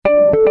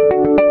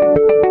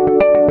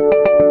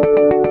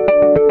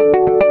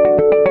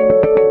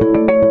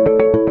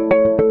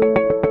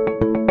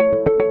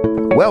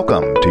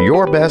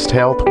Best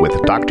Health with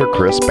Dr.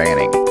 Chris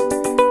Banning.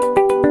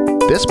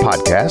 This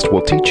podcast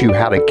will teach you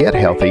how to get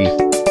healthy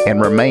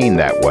and remain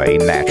that way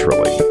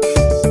naturally.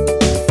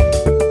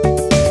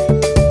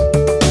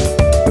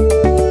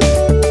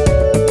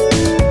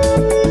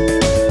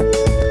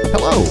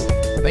 Hello,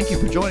 thank you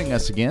for joining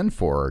us again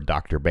for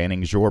Dr.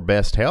 Banning's Your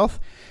Best Health.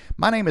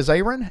 My name is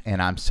Aaron,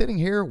 and I'm sitting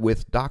here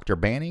with Dr.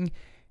 Banning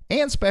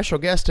and special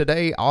guest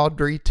today,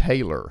 Audrey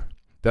Taylor.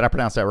 Did I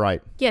pronounce that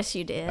right? Yes,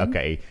 you did.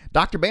 Okay.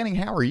 Dr. Banning,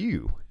 how are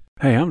you?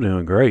 Hey, I'm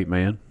doing great,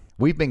 man.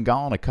 We've been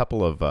gone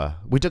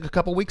we took a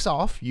couple weeks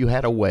off. You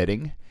had a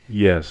wedding.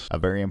 Yes. A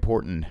very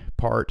important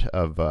part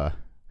of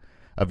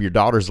your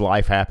daughter's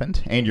life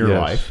happened, and your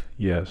life.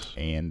 Yes.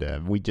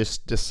 And we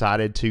just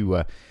decided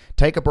to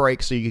take a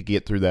break so you could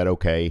get through that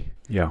okay.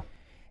 Yeah.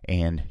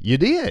 And you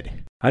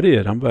did. I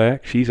did. I'm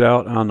back. She's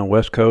out on the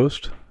West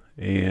Coast,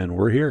 and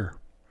we're here.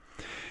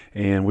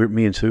 And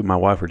me and Sue, my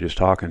wife, were just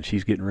talking.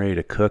 She's getting ready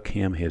to cook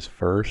him his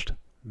first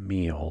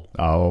meal.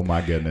 Oh, my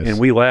goodness. And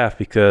we laugh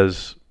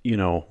because,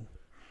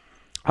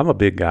 I'm a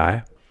big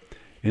guy.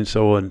 And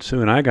so when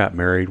Sue and I got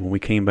married, when we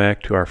came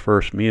back to our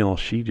first meal,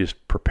 she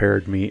just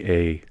prepared me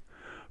a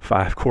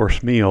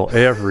 5-course meal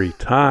every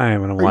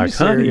time. And I'm like,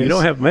 honey, you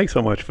don't have to make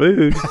so much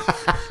food.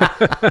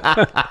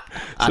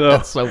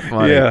 That's so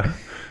funny. Yeah.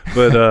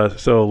 But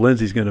so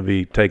Lindsay's going to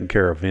be taking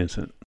care of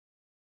Vincent.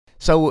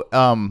 So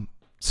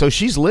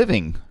she's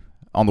living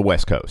on the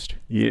West Coast.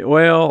 Yeah.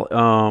 Well,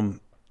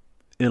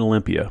 in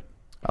Olympia.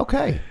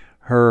 Okay.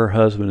 Her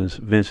husband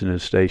Vincent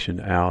is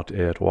stationed out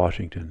at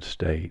Washington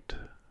State.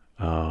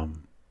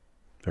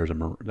 There's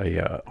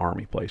a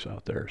army place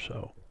out there.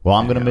 So. Well,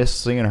 I'm going to miss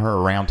seeing her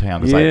around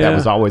town because that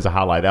was always a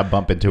highlight. I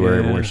bump into her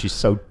everywhere. She's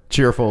so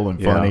cheerful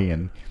and funny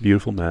and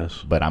beautiful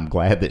mess. But I'm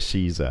glad that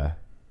she's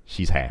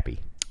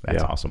happy.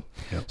 That's awesome.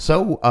 Yep.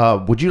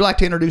 So, would you like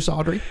to introduce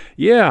Audrey?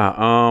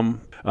 Yeah.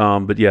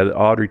 But yeah,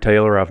 Audrey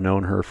Taylor, I've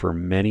known her for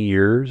many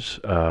years.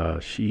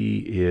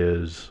 She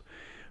is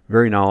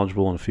very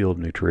knowledgeable in the field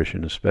of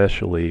nutrition,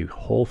 especially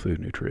whole food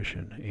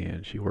nutrition.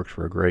 And she works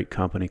for a great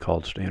company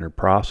called Standard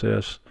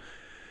Process.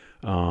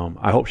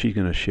 I hope she's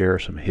going to share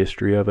some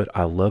history of it.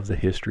 I love the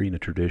history and the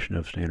tradition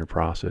of Standard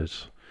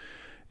Process.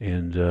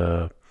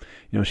 And,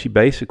 she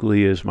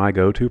basically is my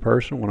go-to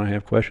person when I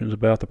have questions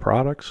about the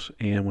products.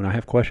 And when I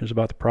have questions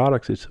about the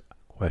products, it's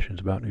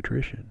questions about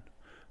nutrition,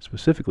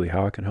 specifically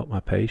how I can help my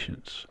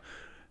patients,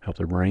 help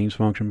their brains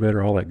function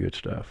better, all that good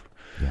stuff.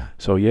 Yeah.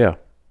 So, yeah.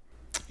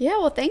 Yeah,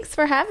 well, thanks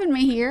for having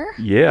me here.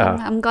 Yeah.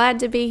 I'm glad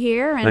to be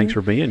here. And thanks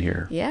for being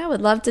here. Yeah, I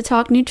would love to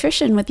talk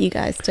nutrition with you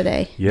guys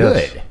today.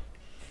 Yes.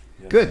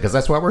 Good, because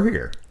that's why we're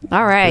here.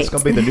 All right. It's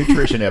going to be the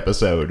nutrition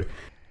episode.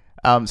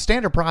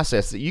 Standard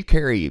Process that you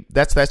carry,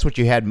 that's what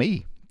you had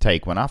me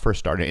take when I first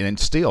started, and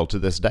still to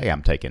this day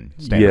I'm taking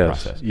Standard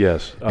Process.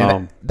 Yes.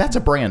 That's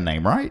a brand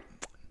name, right?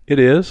 It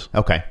is.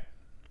 Okay.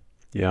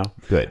 Yeah.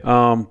 Good.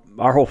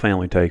 Our whole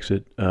family takes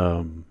it.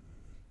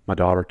 My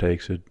daughter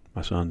takes it.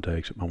 My son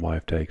takes it. My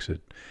wife takes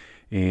it.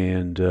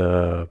 And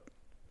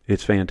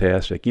it's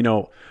fantastic.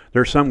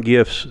 There's some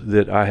gifts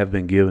that I have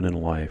been given in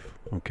life,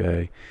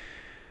 okay?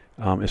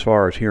 As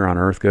far as here on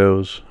earth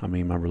goes,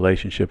 my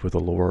relationship with the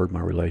Lord,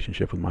 my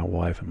relationship with my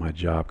wife, and my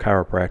job,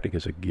 chiropractic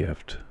is a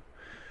gift.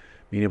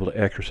 Being able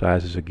to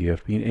exercise is a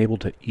gift. Being able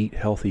to eat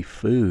healthy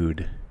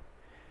food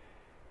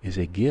is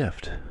a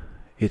gift.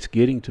 It's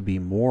getting to be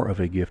more of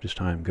a gift as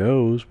time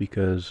goes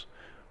because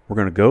we're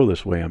going to go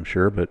this way, I'm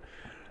sure, but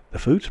the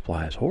food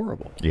supply is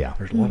horrible. Yeah.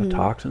 There's a lot of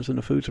toxins in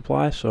the food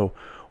supply, so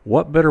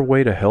what better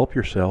way to help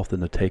yourself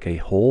than to take a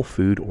whole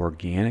food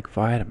organic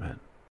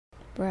vitamin?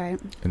 Right.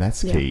 And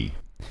that's key.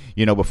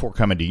 Before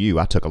coming to you,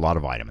 I took a lot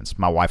of vitamins.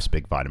 My wife's a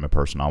big vitamin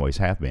person, always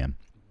have been.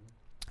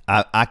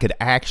 I could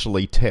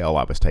actually tell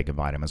I was taking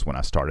vitamins when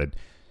I started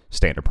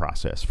Standard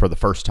Process for the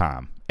first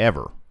time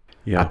ever.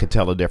 Yeah. I could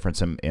tell a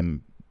difference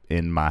in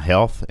my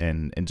health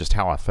and just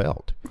how I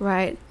felt.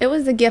 Right. It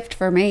was a gift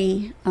for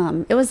me.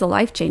 It was a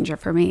life changer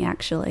for me,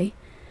 actually.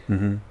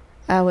 Mm-hmm.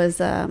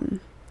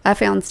 I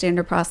found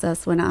Standard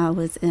Process when I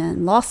was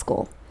in law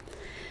school.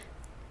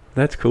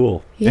 That's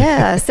cool.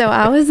 Yeah. So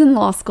I was in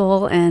law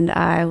school and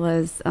I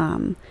was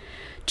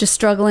just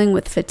struggling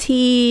with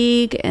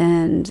fatigue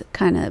and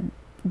kind of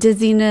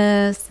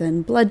dizziness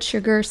and blood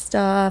sugar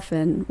stuff,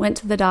 and went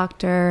to the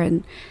doctor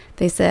and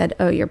they said,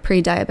 oh, you're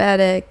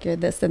pre-diabetic, you're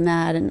this and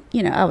that. And,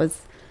 I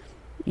was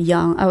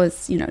young. I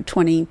was,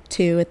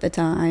 22 at the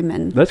time.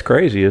 And that's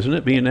crazy, isn't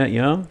it, being that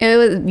young? It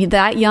was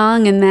that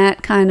young and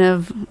that kind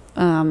of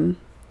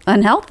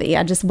unhealthy.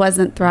 I just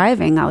wasn't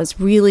thriving. I was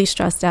really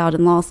stressed out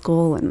in law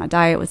school and my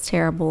diet was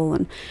terrible.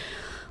 And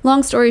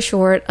long story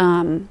short,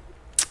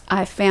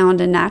 I found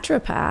a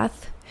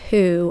naturopath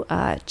who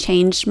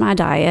changed my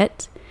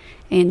diet,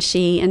 and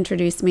she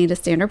introduced me to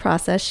Standard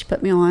Process. She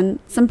put me on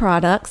some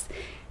products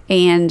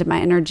and my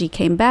energy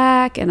came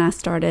back and I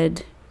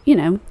started,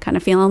 kind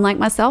of feeling like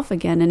myself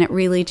again, and it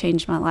really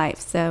changed my life.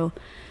 So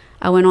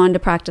I went on to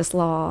practice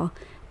law,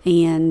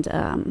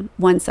 and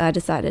once I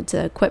decided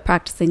to quit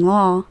practicing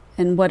law,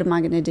 and what am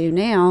I going to do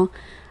now?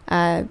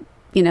 I'd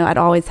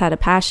always had a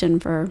passion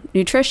for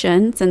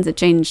nutrition since it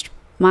changed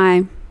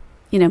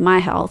my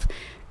health,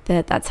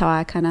 that's how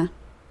I kind of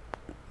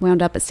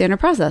wound up at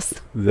Standard Process.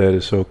 That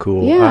is so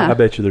cool. Yeah. I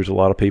bet you there's a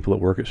lot of people that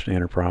work at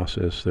Standard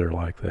Process that are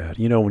like that.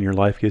 When your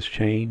life gets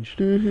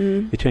changed,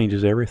 it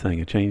changes everything.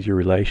 It changes your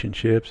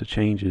relationships. It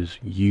changes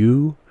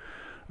you.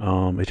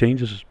 It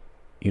changes,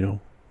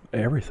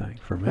 everything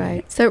for me.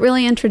 Right. So it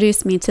really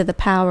introduced me to the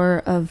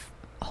power of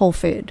whole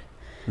food,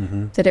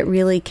 that it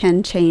really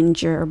can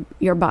change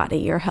your body,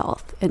 your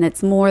health. And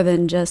it's more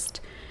than just,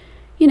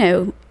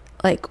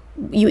 like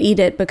you eat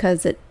it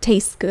because it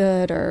tastes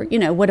good or,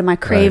 what am I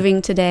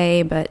craving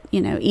today? But,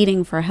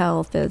 eating for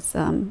health is,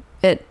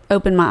 it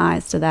opened my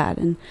eyes to that.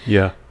 And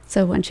yeah.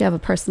 So once you have a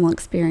personal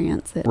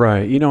experience.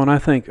 Right. And I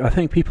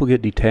think people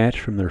get detached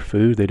from their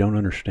food. They don't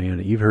understand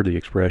it. You've heard the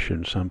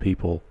expression, some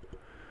people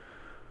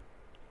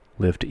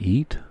live to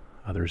eat,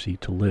 others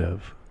eat to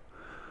live.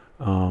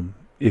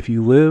 If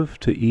you live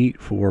to eat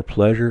for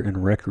pleasure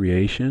and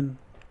recreation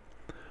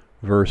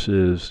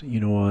versus,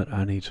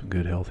 I need some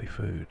good healthy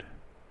food.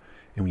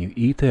 And when you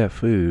eat that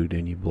food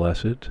and you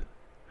bless it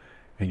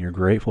and you're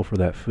grateful for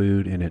that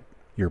food and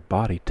your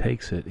body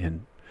takes it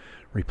and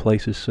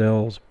replaces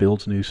cells,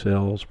 builds new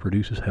cells,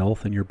 produces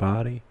health in your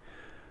body,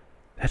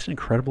 that's an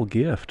incredible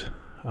gift.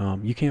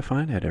 You can't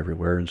find that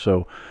everywhere. And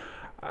so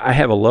I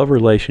have a love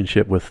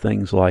relationship with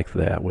things like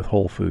that, with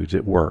whole foods.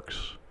 It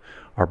works.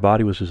 Our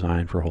body was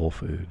designed for whole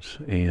foods.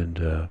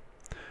 And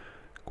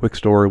quick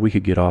story, we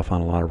could get off on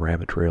a lot of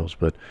rabbit trails,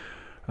 but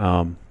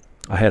I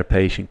had a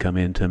patient come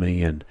in to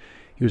me, and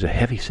he was a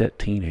heavy-set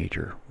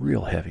teenager,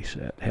 real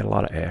heavy-set, had a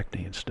lot of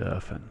acne and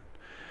stuff, and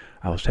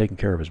I was taking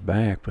care of his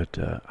back, but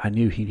I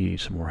knew he needed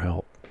some more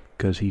help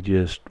because he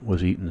just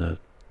was eating the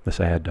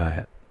SAD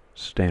diet,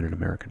 standard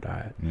American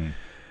diet.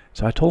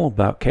 So I told him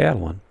about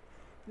Catalin,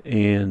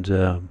 and he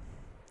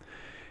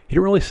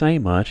didn't really say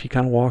much. He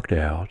kind of walked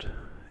out,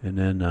 and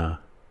then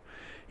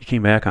he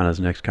came back on his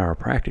next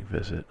chiropractic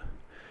visit,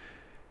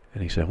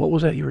 and he said, "What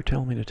was that you were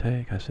telling me to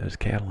take?" I said, "It's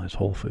Catalin, it's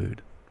whole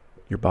food.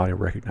 Your body will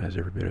recognize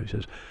every bit of it." He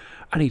says,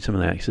 "I need some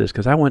of that." He says,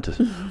 "Because I went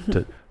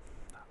to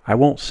I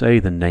won't say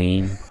the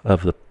name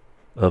of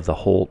the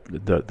whole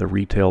the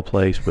retail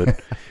place,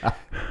 but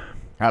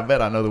I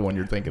bet I know the one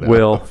you're thinking of.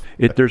 Well,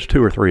 there's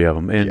 2 or 3 of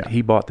them, and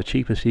he bought the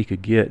cheapest he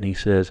could get, and he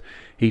says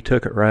he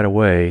took it right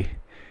away,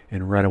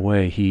 and right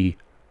away he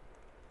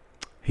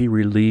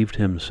relieved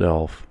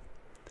himself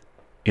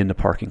in the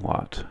parking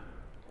lot.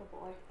 Oh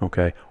boy.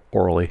 Okay,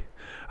 orally.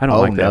 I don't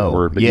like that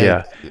word, but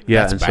yeah. And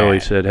bad. So he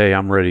said, "Hey,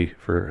 I'm ready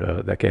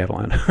for that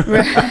Catalin."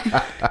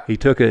 He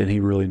took it, and he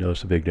really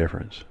noticed a big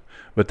difference.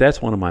 But that's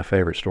one of my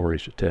favorite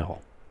stories to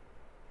tell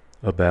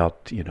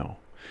about,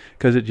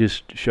 because it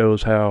just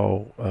shows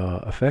how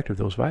effective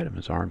those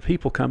vitamins are. And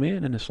people come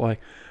in, and it's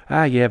like,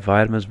 you have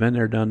vitamins, been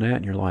there, done that,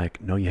 and you're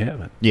like, no, you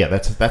haven't. Yeah,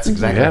 that's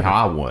exactly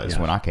how I was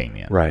when I came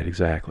in. Right,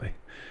 exactly.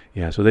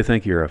 Yeah, so they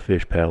think you're a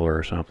fish peddler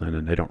or something,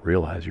 and they don't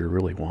realize you're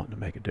really wanting to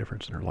make a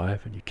difference in their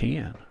life, and you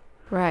can.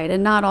 Right,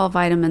 and not all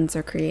vitamins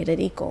are created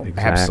equal.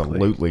 Exactly.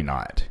 Absolutely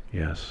not.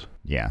 Yes.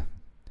 Yeah.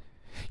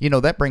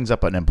 That brings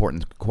up an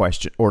important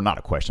question, or not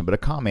a question, but a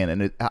comment.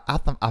 And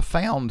I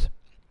found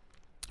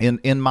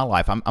in my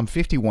life, I'm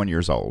 51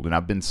 years old, and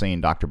I've been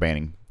seeing Dr.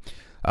 Banning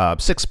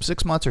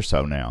 6 months or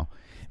so now.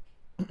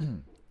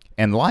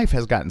 And life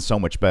has gotten so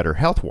much better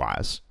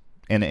health-wise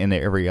in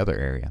every other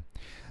area.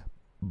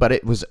 But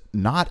it was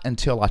not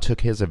until I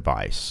took his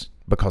advice,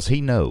 because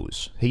he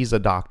knows, he's a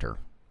doctor,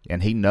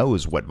 and he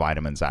knows what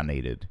vitamins I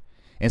needed.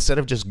 Instead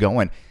of just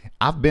going,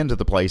 I've been to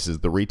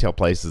the retail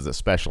places that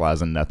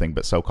specialize in nothing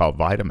but so-called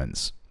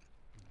vitamins,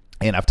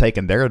 and I've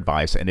taken their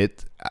advice, and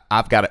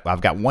I've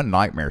got one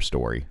nightmare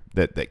story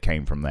that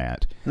came from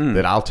that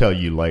that I'll tell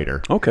you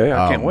later. Okay,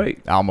 I can't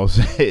wait.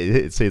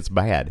 It's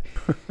bad,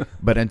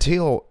 but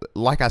until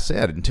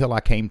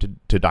I came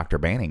to Dr.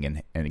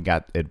 Banning and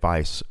got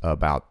advice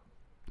about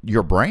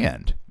your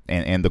brand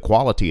and the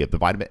quality of the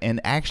vitamin,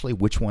 and actually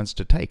which ones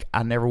to take,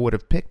 I never would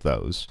have picked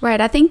those. Right.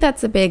 I think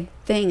that's a big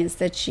thing, is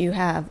that you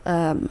have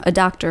a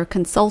doctor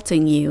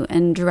consulting you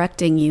and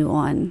directing you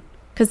on,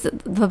 because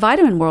the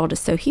vitamin world is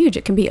so huge.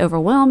 It can be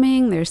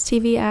overwhelming. There's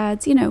TV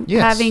ads,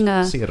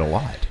 Yes, see it a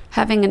lot.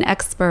 Having an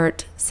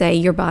expert say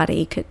your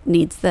body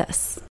needs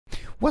this.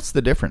 What's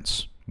the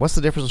difference? What's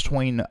the difference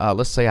between,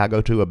 let's say I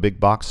go to a big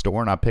box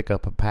store and I pick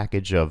up a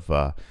package of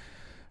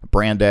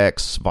Brand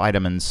X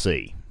Vitamin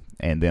C,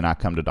 and then I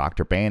come to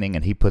Dr. Banning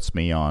and he puts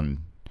me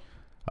on,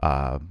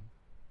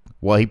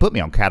 he put me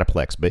on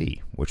Cataplex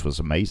B, which was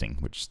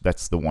amazing,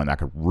 that's the one I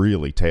could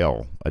really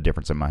tell a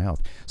difference in my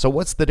health. So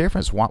what's the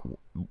difference?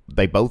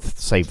 They both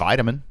say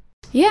vitamin.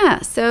 Yeah.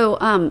 So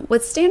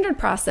with Standard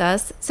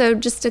Process, so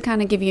just to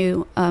kind of give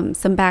you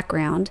some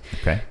background,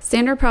 okay.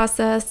 Standard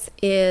Process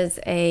is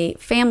a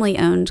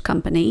family-owned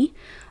company.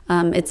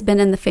 It's been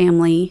in the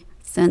family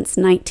since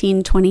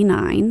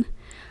 1929.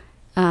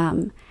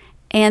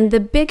 And the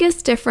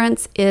biggest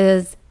difference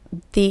is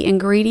the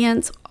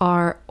ingredients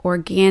are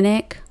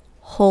organic,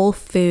 whole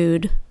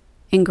food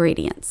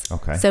ingredients.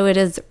 Okay. So it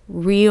is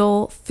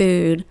real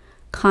food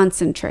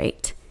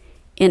concentrate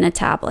in a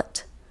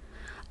tablet.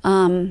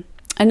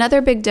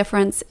 Another big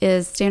difference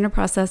is Standard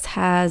Process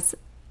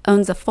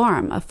owns a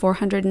farm, a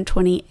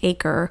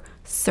 420-acre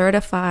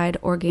certified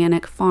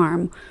organic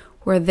farm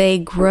where they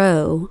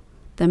grow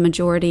the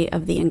majority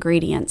of the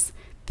ingredients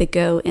that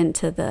go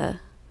into the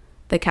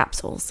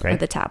capsules or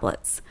the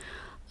tablets.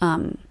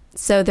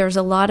 So there's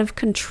a lot of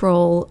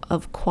control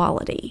of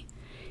quality.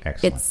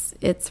 Excellent.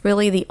 It's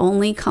really the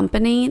only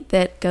company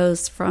that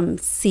goes from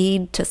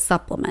seed to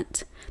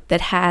supplement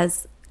that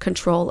has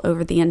control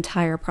over the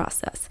entire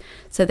process.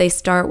 So they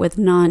start with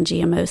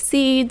non-GMO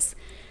seeds,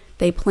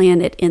 they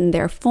plant it in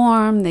their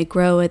farm, they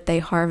grow it, they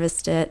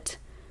harvest it,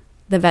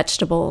 the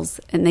vegetables,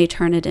 and they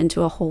turn it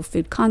into a whole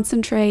food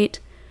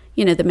concentrate.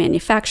 You know, the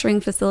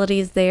manufacturing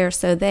facilities there,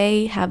 so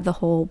they have the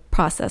whole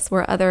process,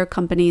 where other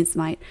companies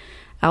might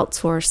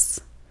outsource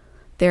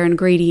their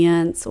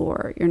ingredients,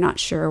 or you're not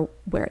sure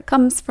where it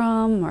comes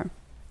from, or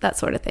that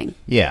sort of thing.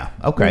 Yeah.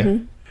 Okay.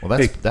 Mm-hmm. Well,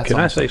 that's Can awesome.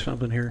 I say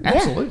something here?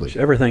 Absolutely.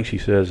 Everything she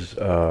says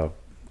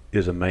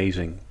is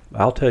amazing.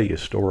 I'll tell you a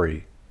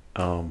story.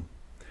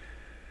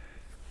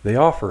 They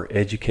offer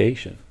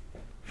education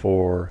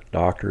for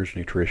doctors,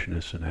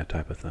 nutritionists, and that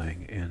type of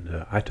thing.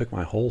 And I took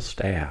my whole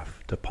staff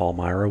to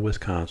Palmyra,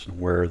 Wisconsin,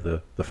 where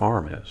the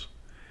farm is.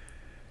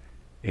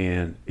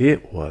 And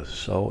it was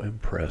so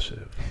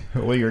impressive.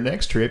 Well, your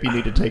next trip, you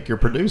need to take your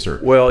producer.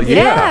 Well,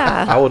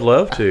 Yeah. I would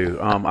love to.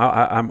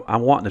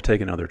 I'm wanting to take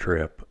another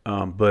trip.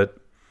 But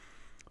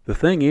the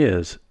thing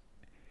is,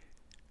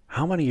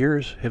 how many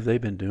years have they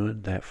been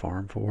doing that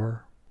farm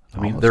for? I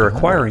mean, Almost they're 100.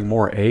 acquiring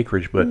more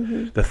acreage, but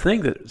the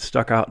thing that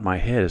stuck out in my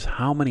head is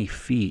how many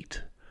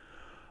feet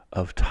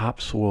of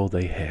topsoil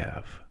they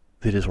have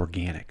that is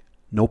organic.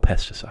 No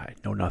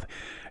pesticide, no nothing.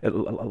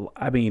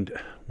 I mean,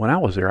 when I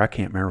was there, I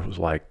can't remember if it was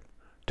like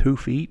 2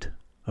 feet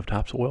of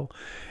topsoil.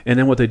 And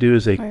then what they do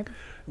is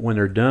when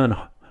they're done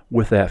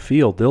with that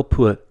field, they'll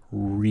put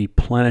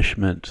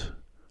replenishment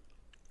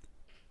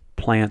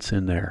plants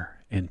in there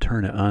and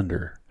turn it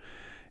under.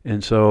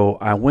 And so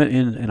I went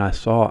in and I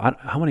saw,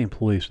 how many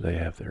employees do they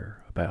have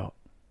there? About?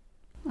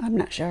 I'm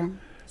not sure.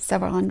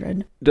 Several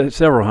hundred.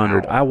 Several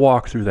hundred. I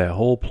walked through that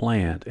whole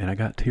plant and I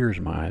got tears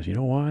in my eyes. You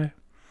know why?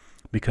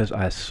 Because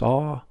I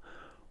saw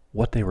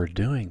what they were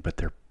doing, but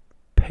their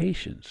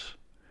patients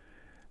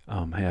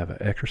have an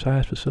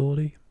exercise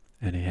facility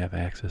and they have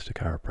access to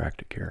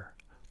chiropractic care.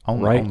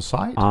 On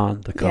site?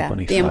 On the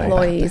company the site.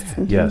 employees.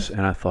 Mhm. Yes,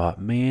 and I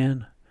thought,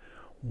 man,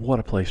 what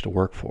a place to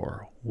work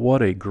for.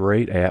 What a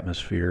great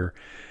atmosphere.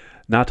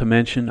 Not to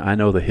mention, I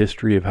know the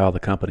history of how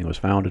the company was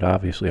founded.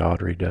 Obviously,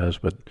 Audrey does,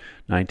 but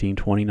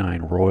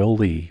 1929, Royal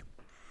Lee,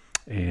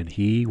 and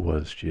he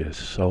was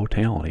just so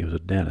talented. He was a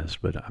dentist,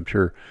 but I'm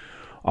sure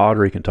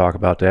Audrey can talk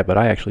about that. But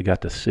I actually got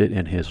to sit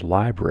in his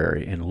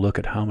library and look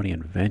at how many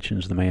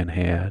inventions the man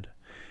had,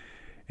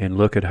 and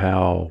look at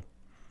how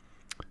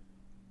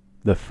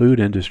the food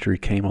industry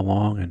came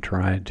along and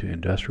tried to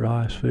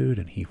industrialize food,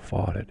 and he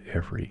fought it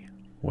every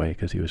way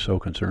because he was so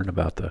concerned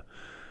about the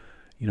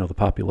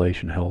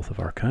population health of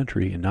our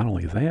country, and not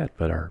only that,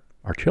 but our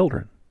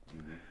children.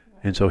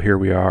 And so here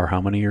we are,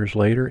 how many years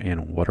later,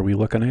 and what are we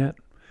looking at?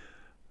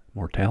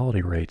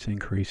 Mortality rates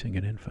increasing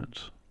in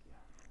infants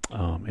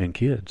and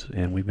kids,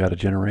 and we've got a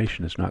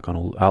generation that's not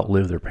going to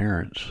outlive their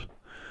parents.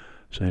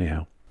 So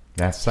anyhow,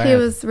 That's sad. He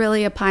was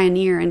really a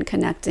pioneer in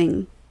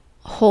connecting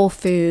whole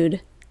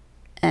food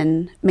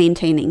and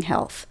maintaining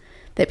health,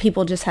 that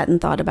people just hadn't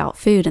thought about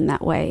food in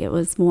that way. It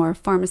was more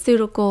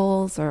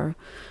pharmaceuticals or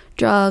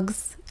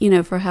drugs,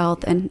 for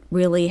health, and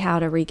really how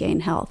to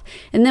regain health.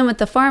 And then with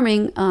the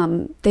farming,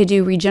 they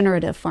do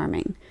regenerative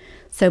farming.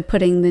 So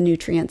putting the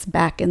nutrients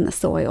back in the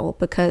soil,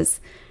 because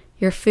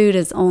your food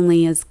is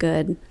only as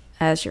good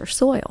as your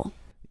soil.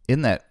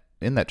 Isn't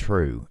that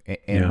true?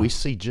 And Yeah. we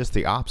see just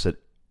the opposite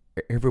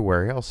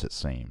everywhere else, it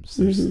seems.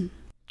 There's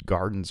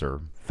gardens are,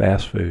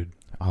 fast food.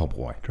 oh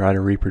boy. Try to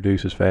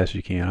reproduce as fast as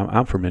you can.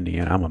 I'm from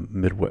Indiana. I'm a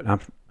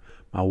Midwest.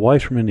 My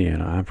wife's from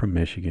Indiana. I'm from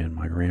Michigan.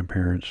 My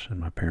grandparents and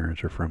my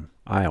parents are from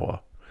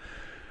Iowa.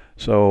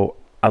 So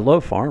I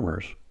love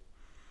farmers,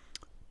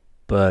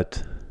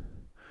 but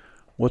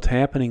what's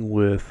happening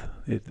with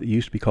it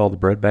used to be called the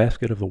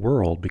breadbasket of the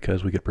world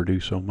because we could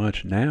produce so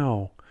much.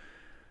 Now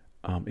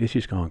it's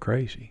just gone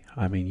crazy.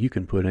 I mean, you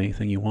can put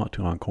anything you want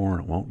to on corn;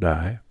 it won't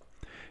die.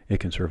 It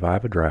can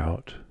survive a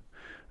drought.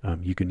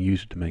 You can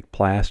use it to make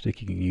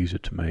plastic. You can use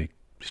it to make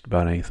just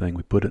about anything.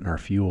 We put it in our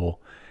fuel.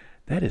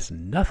 That is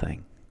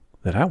nothing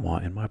that I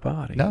want in my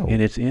body. No.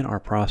 And it's in our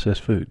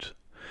processed foods.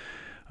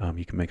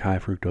 You can make high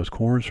fructose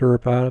corn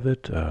syrup out of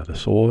it. The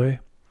soy,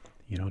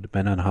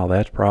 depending on how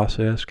that's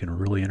processed, can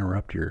really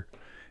interrupt your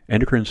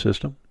endocrine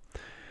system.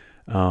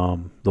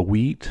 The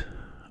wheat,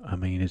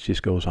 it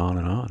just goes on,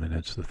 and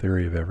it's the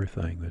theory of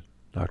everything that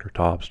Dr.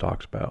 Taubes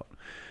talks about,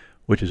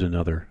 which is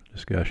another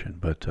discussion.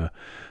 But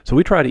so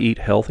we try to eat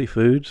healthy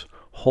foods.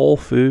 Whole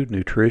food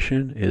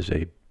nutrition is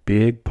a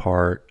big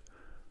part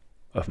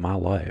of my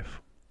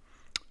life.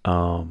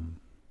 And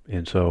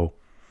so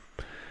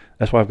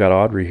that's why I've got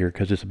Audrey here,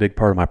 because it's a big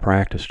part of my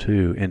practice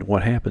too. And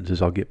what happens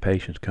is I'll get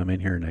patients come in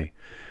here and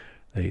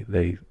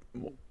they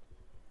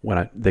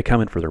they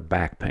come in for their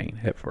back pain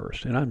at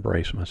first, and I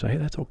embrace them. I say, hey,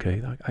 that's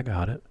okay. I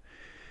got it.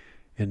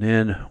 And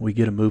then we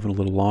get them moving a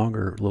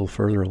little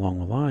further along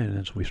the line,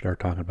 and so we start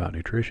talking about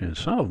nutrition. And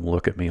some of them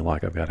look at me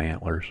like I've got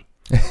antlers.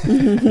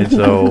 And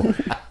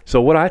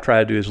so what I try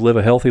to do is live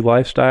a healthy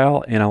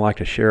lifestyle, and I like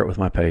to share it with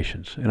my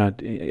patients. And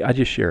I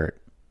just share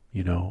it,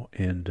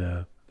 and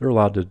they're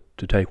allowed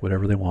to take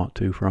whatever they want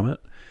to from it.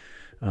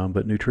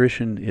 But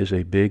nutrition is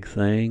a big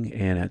thing,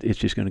 and it's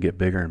just going to get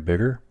bigger and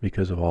bigger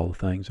because of all the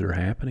things that are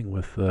happening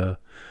with the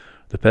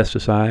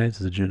pesticides,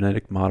 the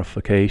genetic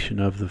modification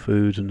of the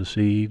foods and the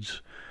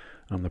seeds,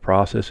 the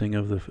processing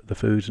of the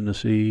foods and the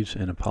seeds,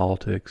 and the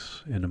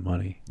politics and the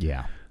money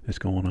that's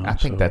going on. I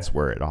think that's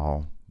where it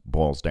all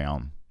boils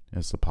down,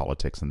 is the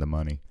politics and the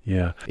money.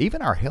 Yeah.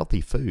 Even our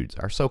healthy foods,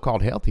 our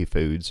so-called healthy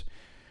foods,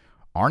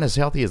 aren't as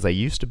healthy as they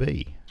used to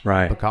be.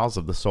 Right. Because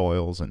of the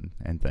soils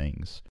and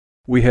things.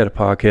 We had a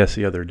podcast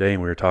the other day,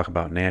 and we were talking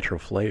about natural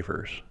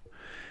flavors.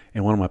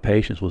 And one of my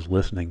patients was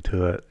listening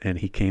to it, and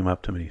he came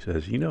up to me and he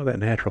says, that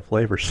natural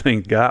flavors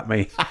thing got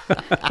me.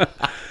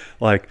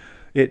 Like,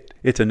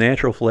 it's a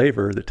natural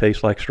flavor that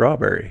tastes like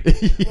strawberry,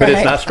 but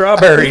it's not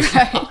strawberries,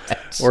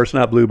 or it's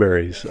not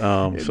blueberries. Isn't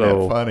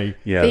that funny?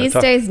 Yeah. These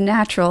days,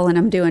 natural, and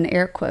I'm doing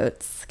air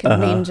quotes, can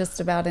mean just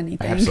about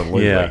anything.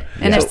 Absolutely. Yeah.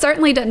 And it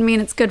certainly doesn't mean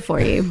it's good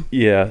for you.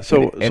 Yeah.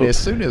 So as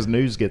soon as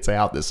news gets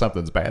out that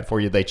something's bad for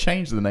you, they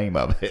change the name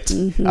of it.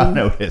 I've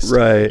noticed.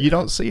 Right. You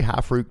don't see high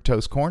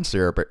fructose corn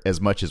syrup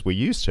as much as we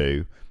used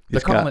to. They're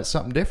calling it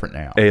something different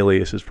now.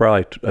 Alias is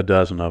probably a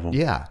dozen of them.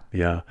 Yeah.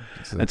 Yeah.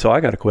 And so I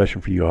got a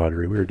question for you,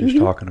 Audrey. We were just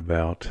talking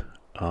about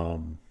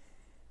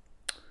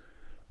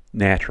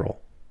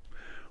natural.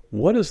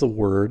 What is the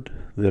word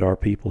that our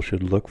people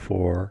should look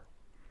for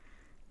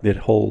that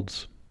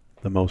holds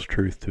the most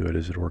truth to it?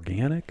 Is it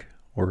organic,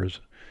 or is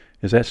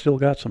that still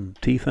got some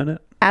teeth in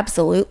it?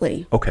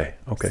 Absolutely. Okay.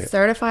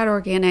 Certified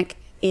organic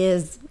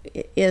is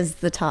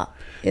the top.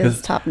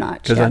 Is top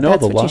notch. Because I know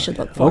that's what you should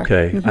look for.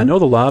 Okay. I know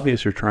the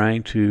lobbyists are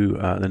trying to,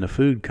 and the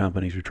food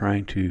companies are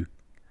trying to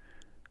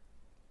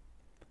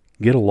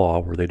get a law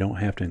where they don't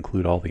have to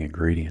include all the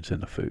ingredients in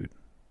the food.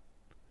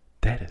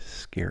 That is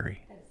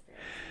scary.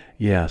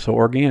 Yeah, so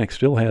organic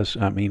still has,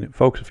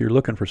 folks, if you're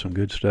looking for some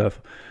good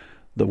stuff,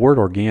 the word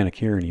organic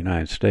here in the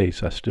United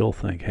States, I still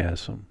think has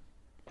some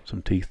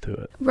teeth to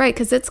it. Right,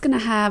 because it's going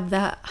to have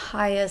the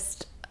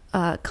highest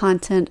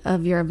content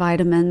of your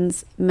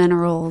vitamins,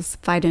 minerals,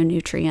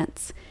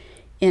 phytonutrients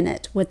in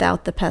it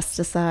without the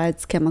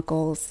pesticides,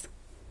 chemicals.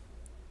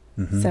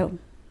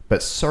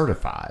 But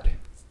certified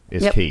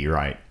is key,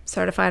 right?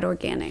 Certified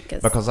organic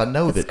is because I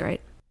know that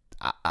great.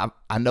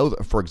 I know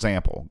that, for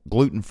example,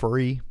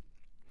 gluten-free,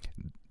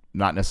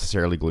 not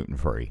necessarily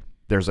gluten-free.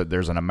 There's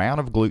an amount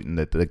of gluten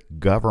that the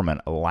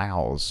government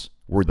allows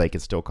where they can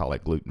still call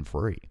it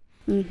gluten-free.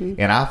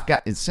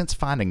 And since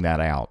finding that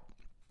out,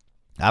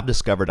 I've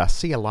discovered I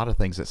see a lot of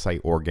things that say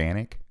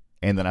organic,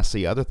 and then I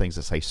see other things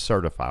that say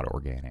certified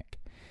organic.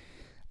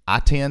 I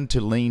tend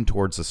to lean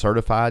towards the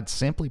certified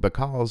simply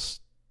because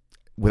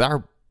with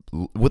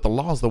the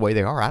laws the way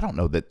they are, I don't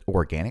know that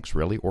organic's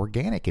really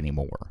organic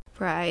anymore.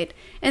 Right.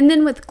 And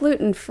then with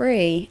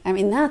gluten-free,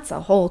 that's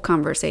a whole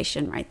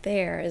conversation right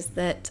there, is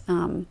that,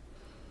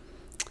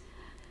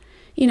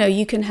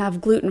 you can have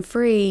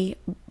gluten-free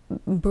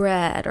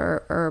bread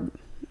or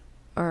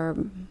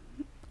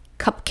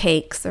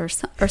cupcakes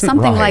or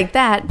something like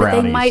that, but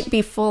Brownies. they might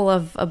be full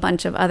of a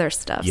bunch of other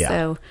stuff.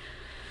 Yeah.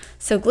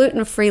 So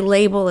gluten-free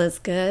label is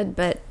good,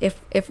 but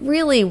if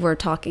really we're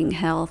talking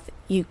health,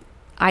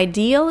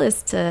 ideal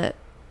is to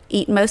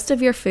eat most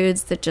of your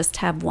foods that just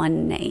have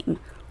one name,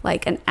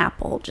 like an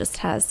apple just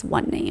has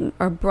one name,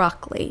 or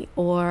broccoli,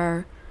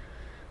 or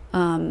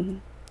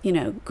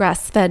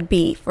grass-fed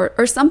beef,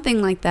 or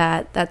something like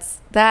that.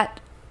 That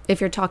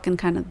if you're talking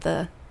kind of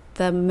the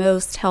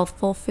most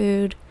healthful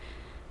food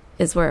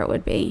is where it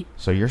would be.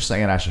 So you're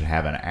saying I should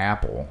have an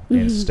apple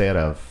instead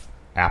of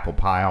apple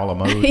pie a la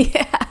mode?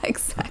 Yeah,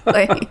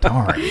 exactly.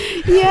 Darn.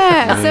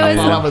 Yeah. So I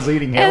thought I was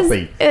eating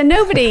healthy.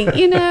 Nobody,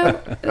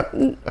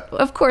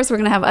 of course we're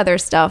going to have other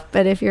stuff,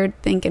 but if you're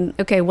thinking,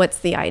 okay, what's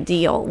the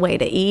ideal way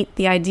to eat?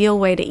 The ideal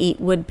way to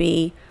eat would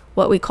be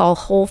what we call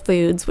whole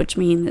foods, which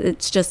means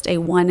it's just a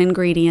one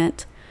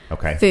ingredient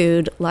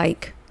food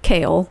like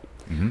kale.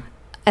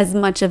 As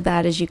much of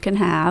that as you can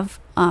have.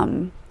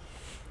 The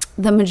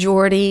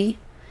majority,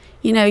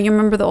 you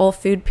remember the old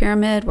food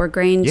pyramid where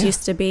grains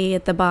used to be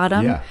at the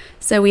bottom? Yeah.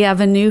 So we have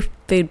a new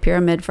food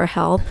pyramid for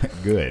health.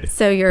 Good.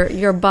 So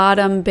your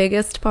bottom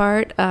biggest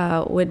part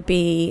would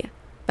be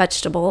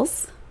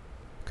vegetables.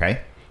 Okay.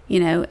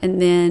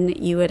 And then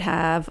you would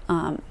have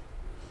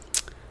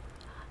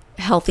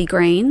healthy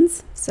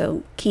grains,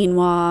 so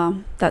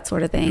quinoa, that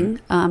sort of thing.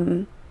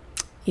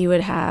 You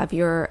would have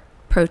your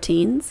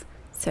proteins,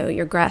 so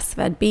your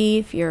grass-fed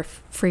beef, your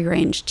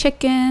free-range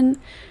chicken,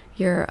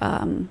 your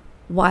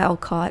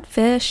wild-caught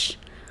fish,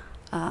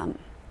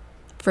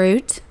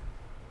 fruit,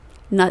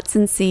 nuts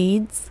and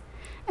seeds,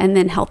 and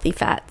then healthy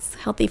fats.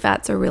 Healthy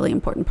fats are a really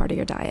important part of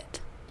your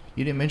diet.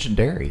 You didn't mention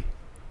dairy.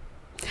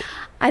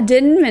 I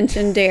didn't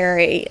mention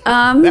dairy.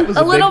 That was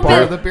a little big part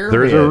bit. of the pyramid.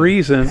 There's a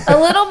reason. A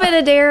little bit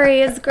of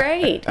dairy is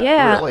great.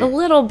 Yeah, Really? a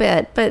little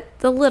bit, but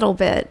the little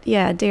bit.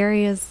 Yeah,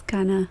 dairy is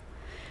kind of.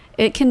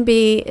 It can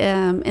be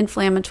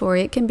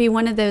inflammatory. It can be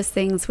one of those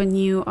things when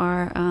you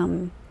are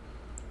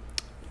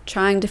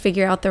trying to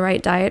figure out the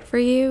right diet for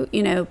you.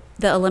 You know,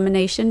 the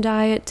elimination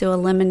diet to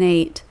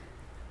eliminate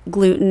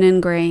gluten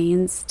and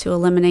grains, to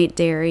eliminate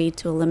dairy,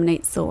 to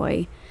eliminate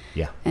soy,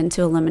 Yeah. and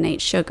to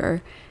eliminate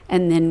sugar,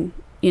 and then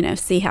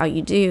see how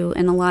you do.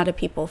 And a lot of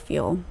people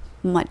feel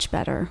much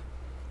better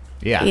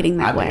Yeah. eating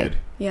that I way. did.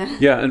 Yeah.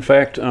 Yeah, in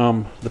fact,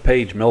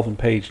 the Melvin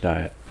Page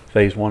diet,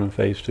 phase 1 and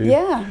phase 2.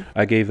 Yeah.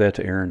 I gave that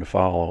to Aaron to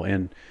follow,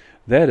 and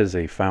that is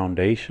a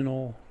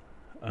foundational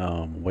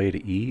way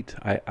to eat.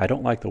 I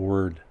don't like the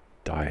word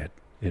diet.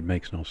 It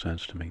makes no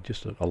sense to me.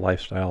 Just a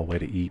lifestyle way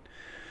to eat.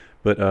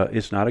 But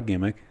it's not a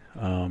gimmick.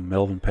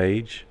 Melvin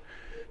Page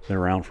has been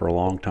around for a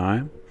long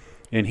time,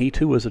 and he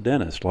too was a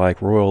dentist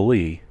like Royal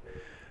Lee.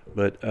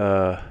 But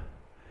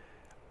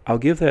I'll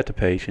give that to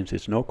patients.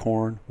 It's no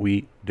corn,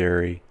 wheat,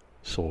 dairy,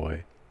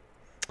 soy.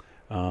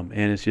 And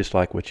it's just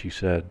like what you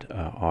said,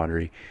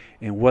 Audrey.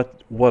 And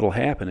what'll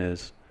happen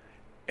is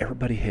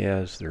everybody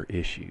has their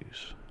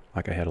issues.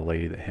 Like I had a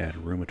lady that had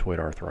rheumatoid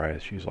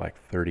arthritis. She was like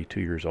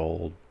 32 years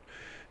old.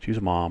 She was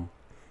a mom.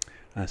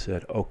 I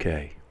said,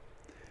 okay,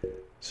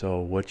 so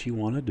what you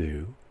want to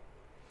do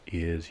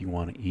is you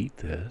want to eat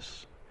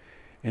this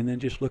and then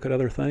just look at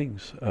other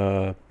things.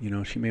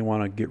 She may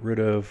want to get rid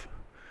of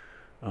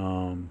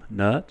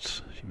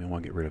nuts. She may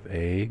want to get rid of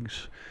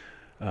eggs.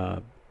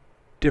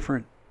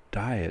 Different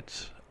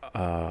diets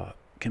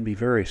can be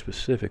very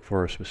specific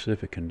for a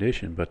specific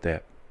condition, but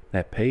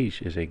that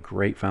page is a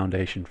great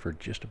foundation for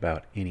just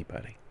about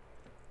anybody.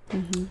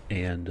 Mm-hmm.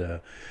 And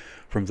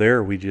from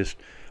there, we just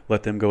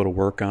let them go to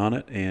work on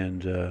it,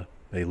 and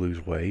they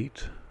lose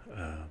weight,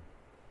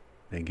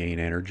 they gain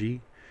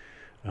energy,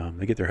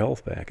 they get their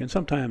health back. And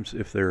sometimes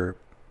if they're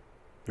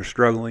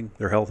struggling,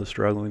 their health is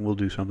struggling, we'll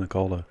do something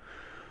called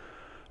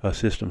a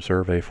system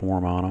survey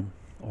form on them,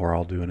 or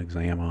I'll do an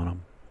exam on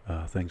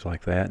them, things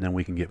like that, and then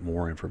we can get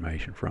more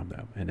information from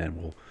them, and then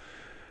we'll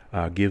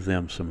give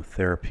them some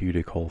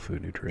therapeutic whole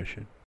food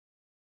nutrition.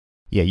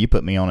 Yeah, you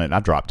put me on it, and I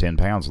dropped 10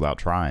 pounds without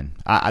trying.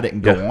 I didn't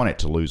go on it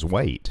to lose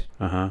weight.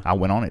 Uh-huh. I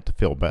went on it to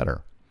feel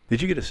better.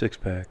 Did you get a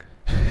 6-pack?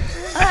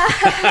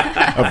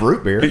 Of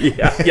root beer.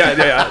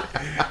 Yeah.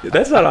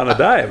 That's not on a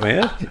diet,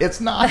 man. It's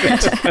not.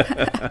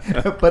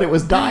 But it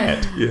was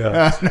diet.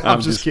 Yeah. No,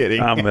 I'm just kidding.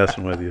 I'm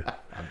messing with you.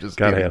 I'm just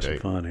Gotta kidding. have some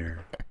fun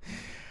here.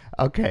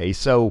 Okay,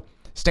 so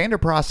standard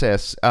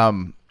process,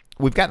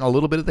 we've gotten a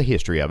little bit of the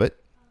history of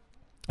it,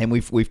 and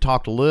we've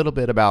talked a little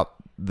bit about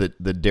the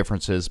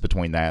differences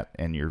between that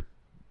and your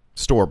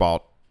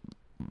store-bought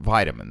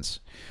vitamins.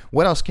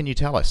 What else can you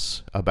tell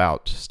us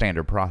about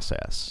standard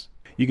process?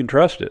 You can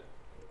trust it.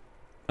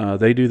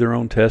 They do their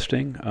own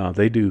testing.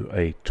 They do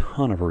a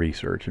ton of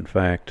research. In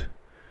fact,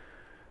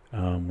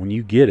 when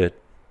you get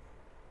it,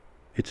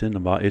 it's in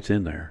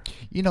there.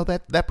 You know,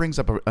 that brings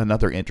up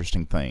another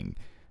interesting thing.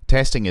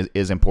 Testing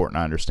is important.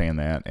 I understand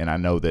that, and I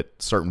know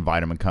that certain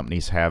vitamin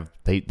companies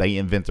they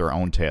invent their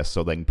own tests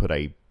so they can put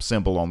a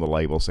symbol on the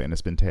label saying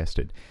it's been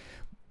tested.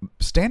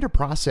 The standard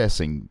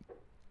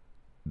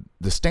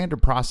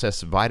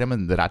process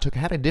vitamin that I took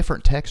had a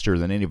different texture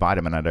than any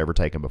vitamin I'd ever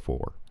taken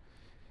before,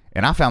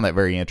 and I found that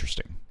very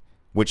interesting.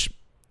 Which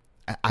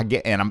I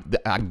get, and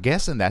I'm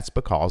guessing that's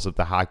because of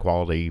the high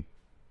quality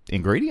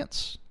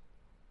ingredients.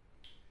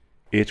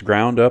 It's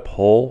ground up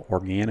whole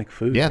organic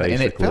food. Yeah, basically.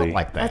 and it felt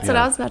like that. That's what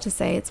I was about to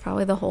say. It's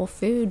probably the whole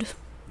food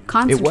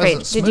concentrate.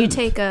 wasn't Did you smooth.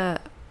 take a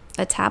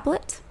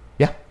tablet?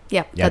 Yeah.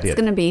 Yeah, Yeah, I that's did.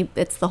 going to be,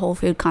 it's the whole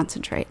food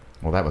concentrate.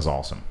 Well, that was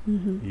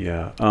awesome.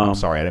 Yeah. I'm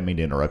sorry, I didn't mean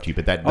to interrupt you,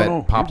 but that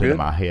no, popped you're into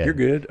good. my head. You're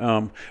good.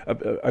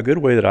 A good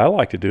way that I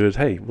like to do is,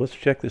 hey, let's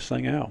check this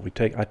thing out.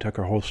 I took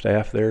our whole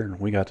staff there, and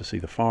we got to see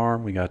the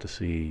farm. We got to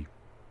see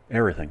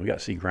everything. We got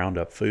to see ground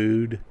up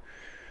food.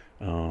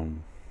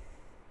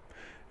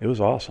 It was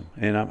awesome,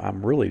 and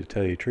I'm really, to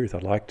tell you the truth,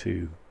 I'd like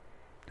to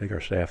take our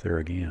staff there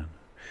again.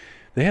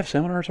 They have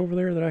seminars over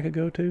there that I could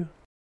go to.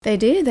 They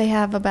do. They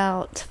have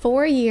about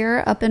 4 a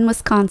year up in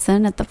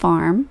Wisconsin at the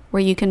farm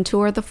where you can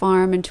tour the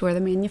farm and tour the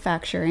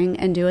manufacturing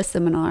and do a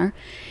seminar.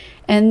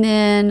 And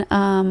then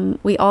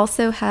we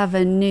also have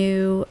a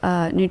new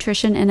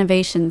Nutrition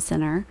Innovation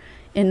Center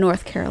in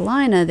North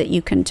Carolina that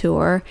you can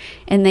tour.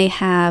 And they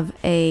have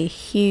a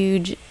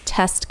huge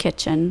test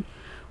kitchen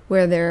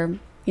where they're,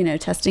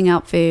 testing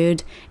out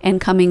food and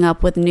coming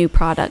up with new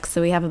products.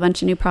 So we have a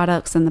bunch of new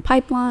products in the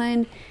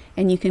pipeline,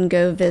 and you can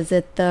go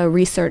visit the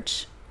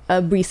research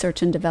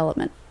and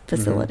development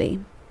facility.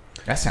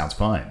 That sounds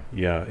fun.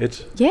 Yeah,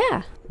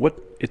 Yeah.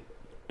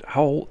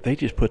 they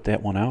just put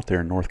that one out there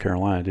in North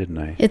Carolina, didn't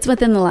they? It's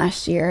within the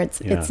last year.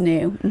 It's Yeah.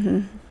 new. Hmm.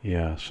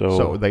 Yeah.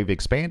 So they've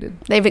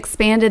expanded? They've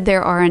expanded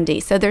their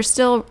R&D. So there's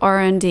still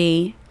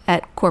R&D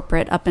at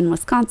corporate up in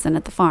Wisconsin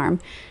at the farm.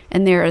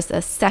 And there is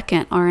a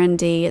second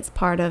R&D. It's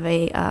part of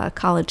a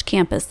college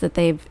campus that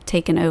they've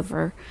taken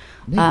over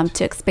Neat.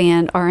 to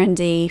expand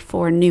R&D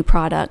for new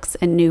products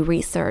and new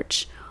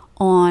research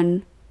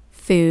on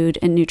food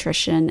and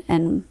nutrition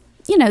and,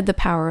 you know, the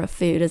power of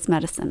food as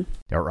medicine.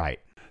 All right.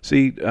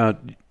 See,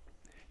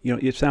 you know,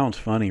 it sounds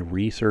funny,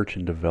 research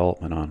and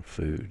development on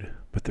food,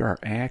 but there are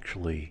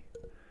actually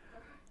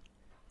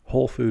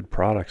whole food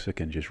products that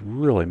can just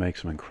really make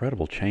some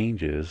incredible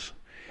changes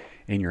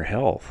in your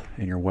health,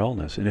 in your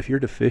wellness. And if you're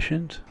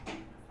deficient,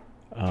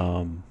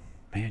 man,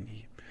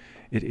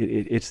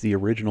 it's the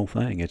original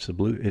thing. It's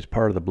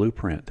part of the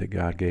blueprint that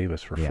God gave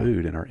us for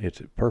food, and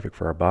it's perfect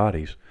for our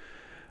bodies.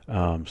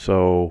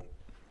 So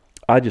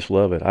I just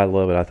love it. I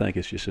love it. I think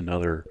it's just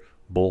another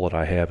bullet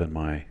I have in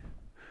my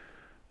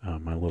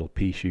my little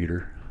pea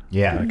shooter.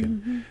 Yeah. I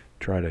can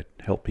try to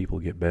help people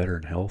get better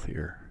and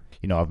healthier.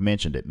 You know, I've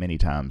mentioned it many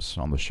times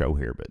on the show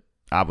here, but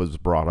I was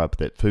brought up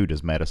that food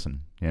is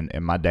medicine. And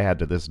my dad,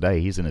 to this day,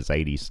 he's in his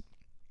 80s,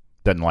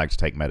 doesn't like to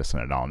take medicine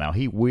at all. Now,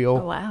 he will.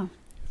 Oh, wow.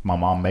 If my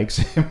mom makes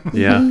him.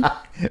 Yeah.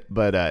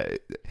 But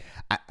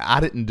I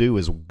didn't do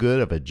as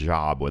good of a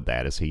job with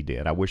that as he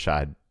did. I wish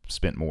I'd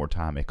spent more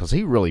time, because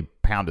he really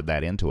pounded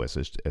that into us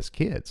as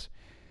kids.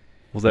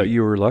 Well, that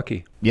you were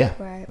lucky. Yeah.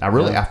 Right.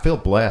 I feel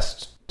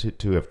blessed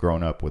to have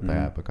grown up with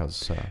that,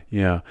 because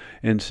Yeah.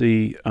 And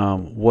see,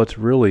 what's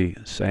really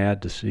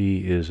sad to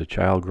see is a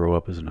child grow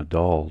up as an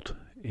adult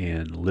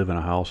and live in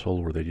a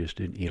household where they just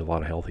didn't eat a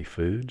lot of healthy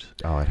foods.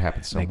 oh, it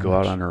happens so They much. go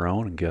out on their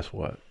own, and guess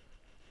what?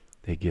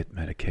 They get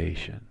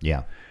medication.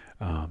 Yeah.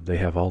 They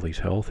have all these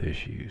health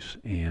issues,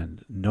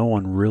 and no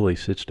one really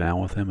sits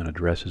down with them and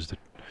addresses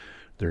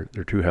their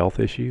true health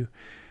issue,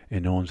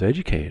 and no one's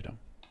educated them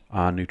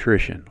on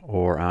nutrition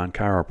or on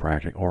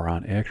chiropractic or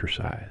on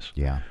exercise.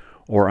 Yeah.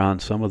 Or on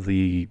some of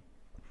the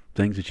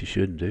things that you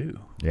shouldn't do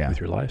with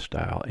your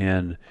lifestyle.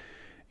 And,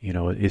 you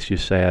know, it's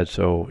just sad.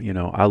 So, you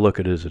know, I look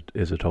at it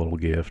as a total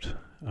gift.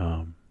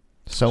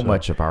 So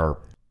much of our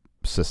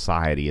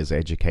society is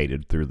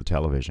educated through the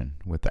television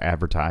with the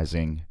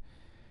advertising.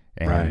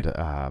 And,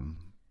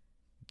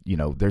 you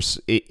know,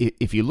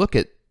 if you look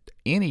at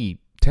any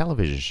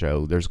television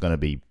show, there's going to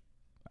be,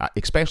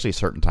 especially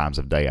certain times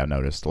of day, I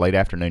noticed, late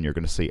afternoon, you're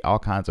going to see all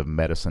kinds of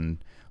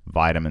medicine,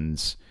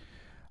 vitamins,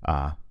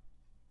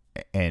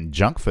 and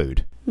junk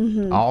food.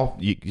 All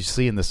you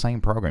see in the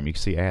same program. You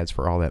can see ads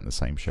for all that in the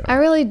same show. I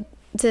really,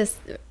 just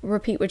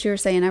repeat what you were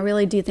saying, I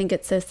really do think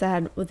it's so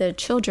sad with the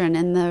children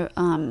and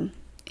the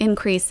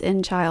increase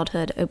in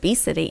childhood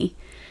obesity,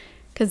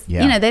 because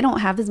you know, they don't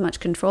have as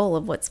much control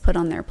of what's put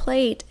on their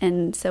plate,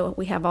 and so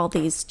we have all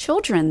these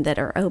children that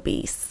are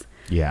obese,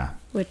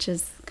 which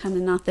is kind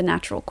of not the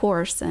natural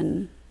course,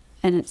 and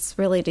it's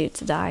really due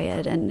to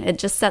diet, and it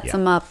just sets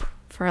them up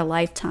for a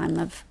lifetime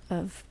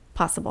of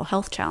possible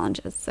health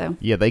challenges. So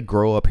they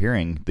grow up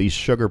hearing these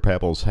sugar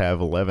pebbles have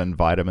 11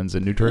 vitamins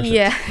and nutrition.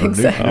 Yeah,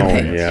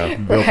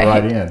 exactly. Built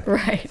right in.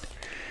 Right.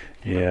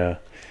 Yeah.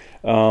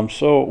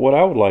 So what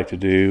I would like to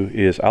do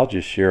is I'll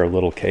just share a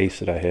little case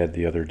that I had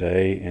the other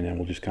day, and then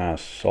we'll just kind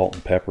of salt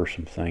and pepper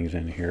some things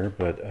in here.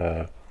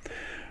 But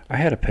I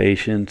had a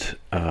patient.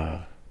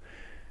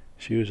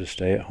 She was a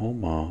stay-at-home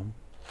mom,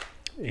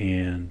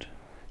 and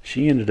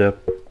she ended up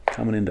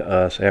coming into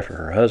us after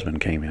her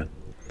husband came in.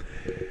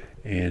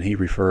 And he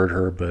referred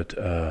her, but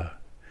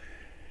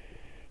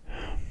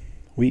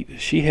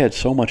she had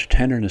so much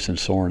tenderness and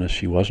soreness.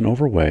 She wasn't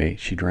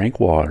overweight. She drank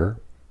water.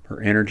 Her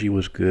energy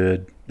was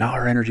good. No,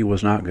 her energy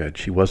was not good.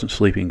 She wasn't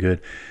sleeping good.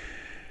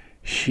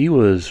 She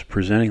was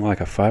presenting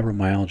like a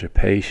fibromyalgia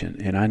patient,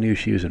 and I knew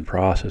she was in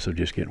process of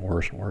just getting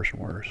worse and worse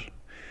and worse.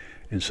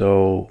 And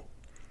so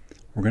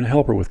we're going to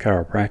help her with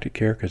chiropractic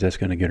care, because that's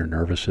going to get her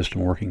nervous system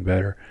working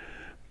better.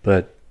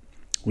 But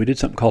we did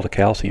something called a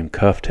calcium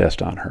cuff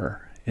test on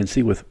her. And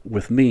see,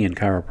 with me in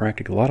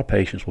chiropractic, a lot of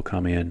patients will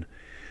come in.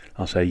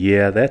 I'll say,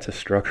 yeah, that's a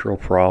structural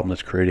problem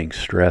that's creating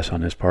stress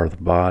on this part of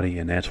the body,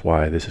 and that's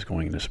why this is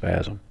going into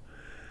spasm.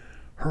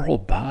 Her whole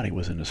body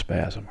was into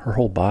spasm. Her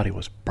whole body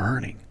was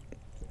burning.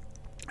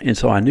 And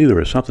so I knew there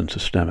was something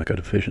systemic, a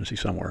deficiency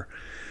somewhere.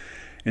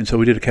 And so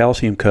we did a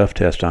calcium cuff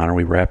test on her.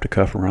 We wrapped a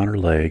cuff around her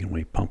leg, and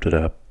we pumped it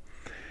up.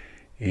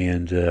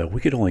 And we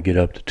could only get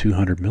up to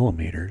 200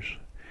 millimeters.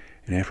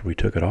 And after we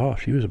took it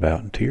off, she was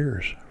about in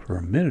tears for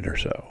a minute or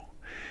so.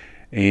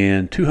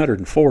 And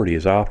 240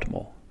 is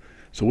optimal.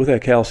 So with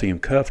that calcium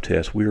cuff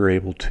test, we were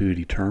able to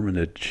determine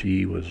that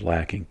she was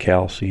lacking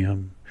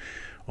calcium,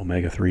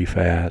 omega-3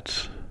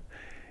 fats,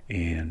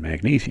 and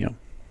magnesium.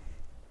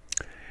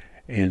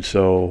 And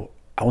so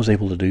I was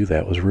able to do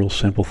that. It was a real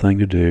simple thing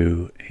to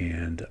do,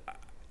 and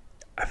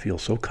I feel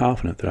so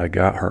confident that I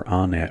got her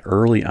on that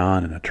early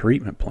on in a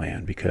treatment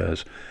plan,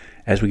 because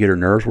as we get her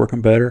nerves working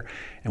better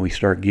and we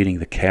start getting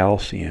the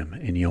calcium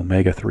and the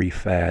omega-3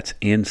 fats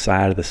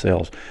inside of the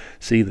cells.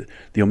 See,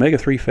 the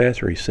omega-3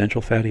 fats are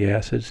essential fatty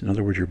acids. In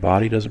other words, your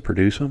body doesn't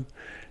produce them.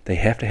 They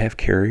have to have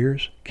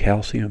carriers.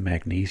 Calcium,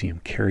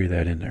 magnesium, carry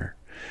that in there.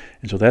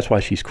 And so that's why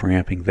she's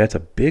cramping. That's a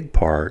big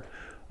part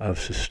of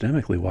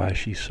systemically why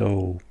she's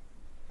so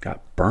got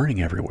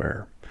burning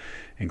everywhere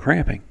and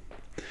cramping.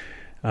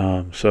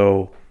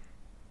 So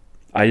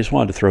I just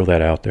wanted to throw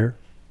that out there.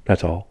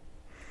 That's all.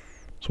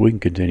 So we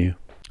can continue.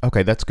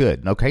 Okay, that's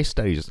good. No, case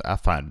studies I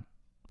find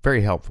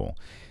very helpful.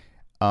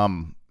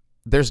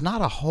 there's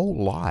not a whole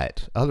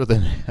lot other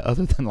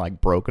than like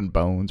broken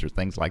bones or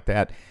things like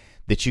that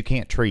you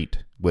can't treat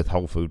with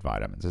whole food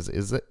vitamins.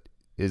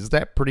 Is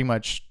that pretty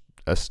much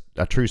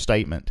a true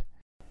statement?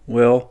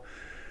 Well,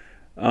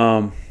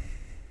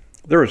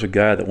 there was a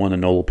guy that won the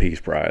Nobel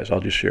Peace Prize. I'll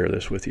just share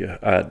this with you.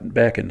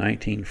 Back in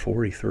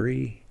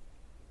 1943,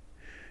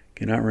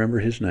 cannot remember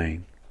his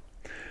name.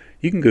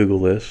 You can Google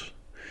this.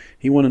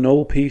 He won a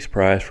Nobel Peace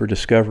Prize for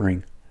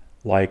discovering,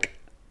 like,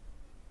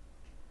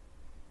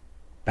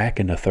 back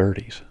in the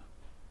 30s,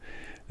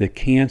 that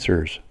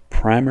cancer's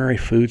primary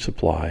food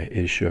supply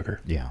is sugar.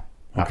 Yeah,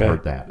 I've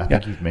heard that. I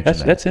think you've mentioned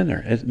that. That's in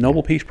there. It's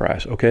Nobel Peace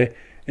Prize, okay?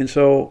 And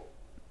so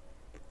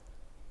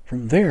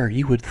from there,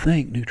 you would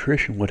think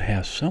nutrition would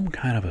have some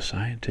kind of a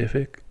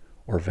scientific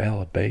or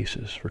valid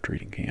basis for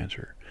treating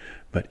cancer,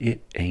 but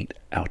it ain't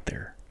out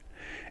there.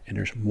 And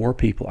there's more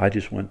people. I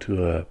just went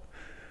to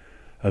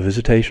a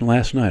visitation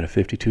last night. A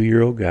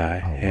 52-year-old guy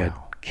had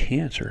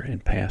cancer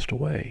and passed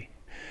away.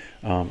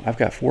 I've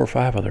got 4 or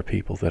 5 other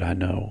people that I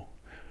know,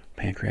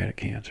 pancreatic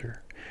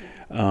cancer.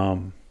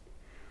 And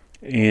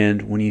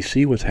when you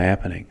see what's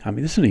happening, I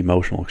mean, this is an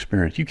emotional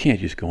experience. You can't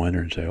just go in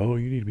there and say, oh,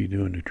 you need to be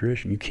doing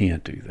nutrition. You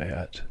can't do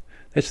that.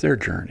 That's their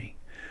journey.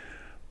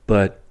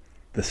 But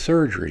the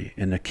surgery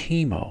and the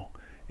chemo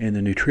and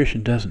the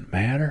nutrition doesn't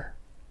matter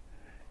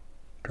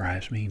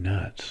drives me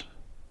nuts.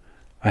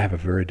 I have a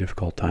very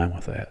difficult time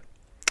with that.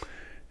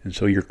 And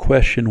so your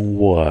question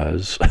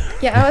was...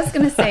 Yeah, I was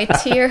going to say,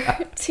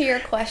 to your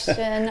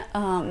question...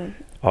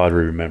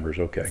 Audrey remembers.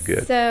 Okay,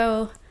 good.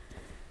 So,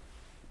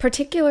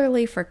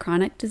 particularly for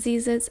chronic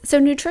diseases, so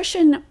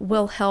nutrition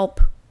will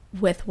help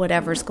with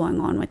whatever's going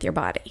on with your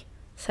body.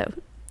 So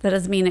that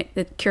doesn't mean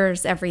it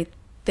cures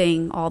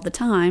everything all the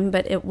time,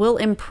 but it will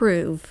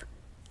improve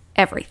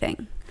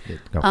everything.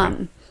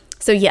 Okay.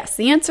 So yes,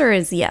 the answer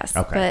is yes.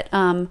 Okay.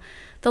 But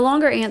the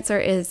longer answer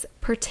is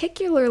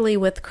particularly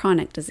with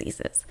chronic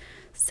diseases.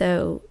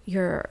 So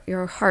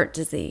your heart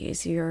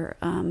disease, your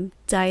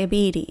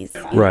diabetes.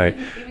 Right.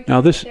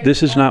 Now this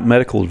is not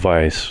medical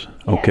advice,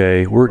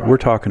 okay? We're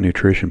talking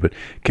nutrition, but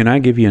can I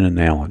give you an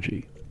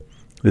analogy?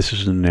 This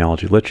is an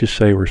analogy. Let's just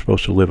say we're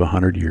supposed to live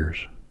 100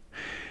 years.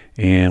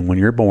 And when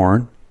you're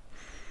born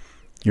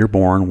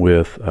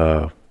with what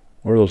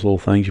are those little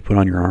things you put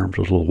on your arms,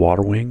 those little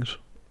water wings?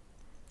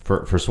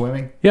 For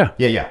swimming? Yeah.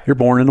 Yeah. You're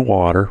born in the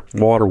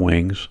water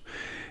wings,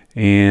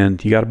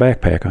 and you got a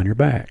backpack on your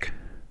back.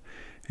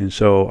 And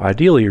so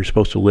ideally you're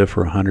supposed to live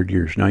for 100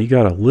 years. Now you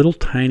got a little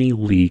tiny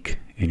leak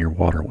in your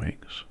water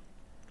wings,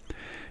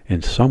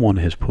 and someone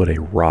has put a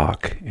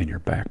rock in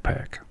your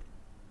backpack.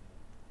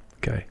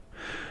 Okay.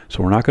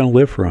 So we're not going to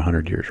live for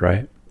 100 years,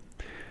 right?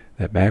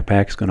 That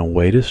backpack's going to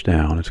weight us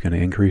down. It's going to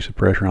increase the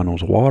pressure on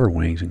those water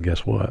wings, and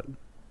guess what?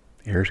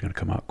 Air's going to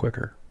come out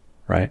quicker,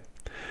 right?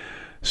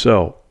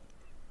 So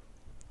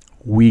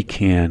we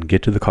can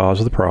get to the cause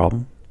of the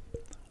problem,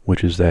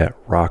 which is that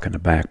rock in the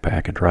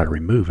backpack, and try to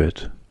remove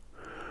it.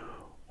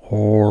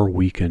 Or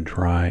we can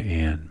try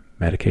and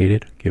medicate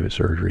it, give it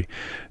surgery.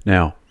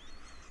 Now,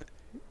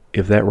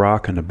 if that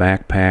rock in the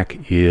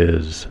backpack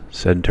is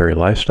sedentary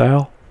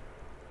lifestyle,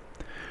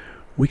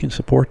 we can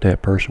support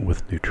that person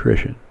with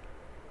nutrition.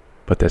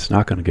 But that's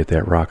not going to get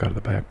that rock out of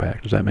the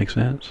backpack. Does that make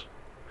sense?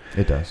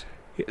 It does.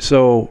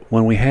 So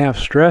when we have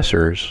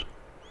stressors,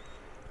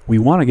 we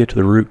want to get to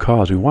the root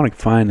cause. We want to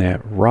find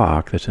that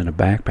rock that's in a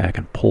backpack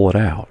and pull it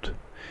out.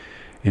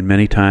 And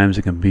many times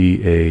it can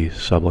be a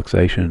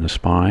subluxation in the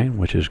spine,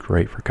 which is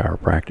great for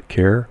chiropractic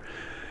care.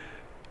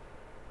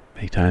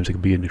 Many times it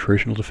can be a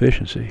nutritional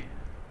deficiency.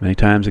 Many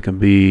times it can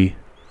be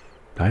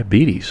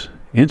diabetes,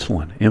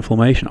 insulin,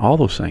 inflammation, all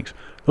those things.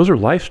 Those are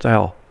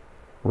lifestyle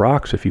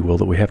rocks, if you will,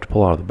 that we have to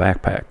pull out of the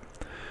backpack.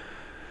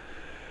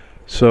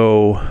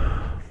 So,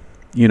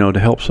 to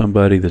help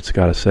somebody that's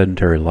got a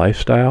sedentary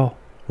lifestyle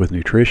with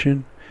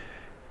nutrition,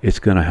 it's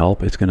going to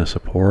help, it's going to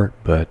support,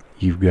 but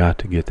you've got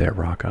to get that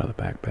rock out of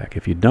the backpack.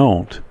 If you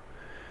don't,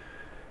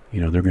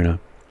 they're going to...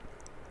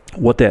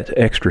 What that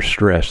extra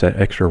stress, that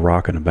extra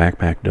rock in the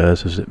backpack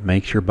does is it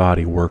makes your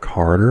body work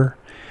harder.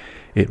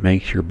 It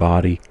makes your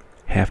body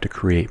have to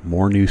create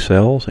more new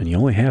cells, and you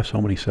only have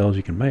so many cells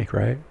you can make,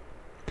 right?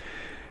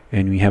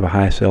 And you have a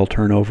high cell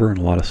turnover and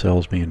a lot of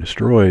cells being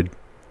destroyed,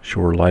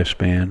 shorter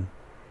lifespan,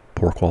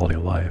 poor quality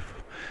of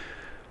life.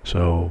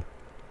 So,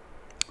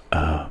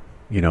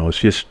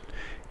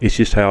 it's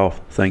just how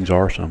things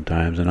are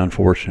sometimes, and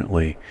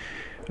unfortunately,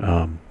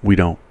 we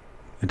don't.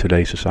 In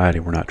today's society,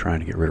 we're not trying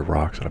to get rid of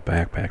rocks out of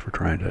backpacks. We're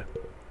trying to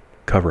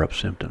cover up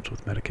symptoms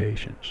with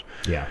medications.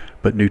 Yeah.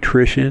 But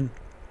nutrition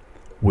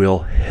will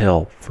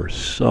help for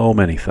so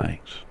many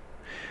things.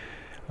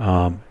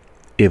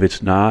 If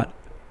it's not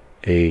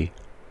a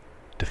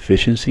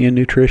deficiency in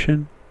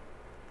nutrition,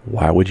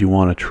 why would you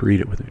want to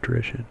treat it with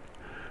nutrition?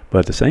 But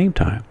at the same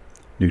time,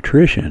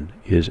 nutrition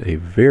is a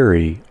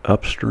very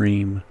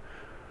upstream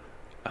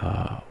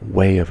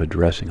way of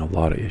addressing a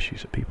lot of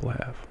issues that people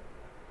have.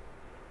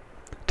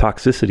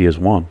 Toxicity is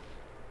one,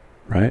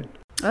 right?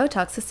 Oh,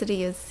 toxicity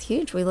is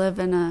huge. We live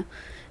in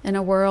in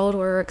a world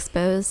where we're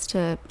exposed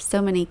to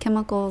so many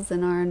chemicals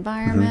in our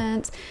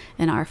environment,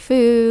 in our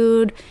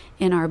food,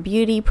 in our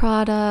beauty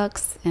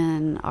products,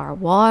 in our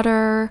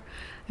water.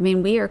 I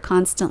mean, we are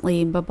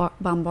constantly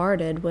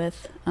bombarded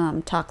with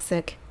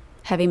toxic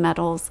heavy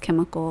metals,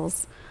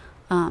 chemicals.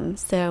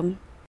 So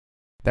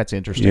that's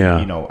interesting. Yeah.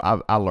 You know,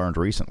 I learned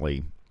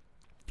recently,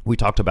 we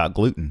talked about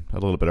gluten a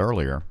little bit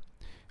earlier.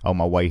 On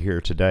my way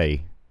here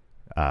today,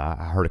 I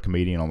heard a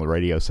comedian on the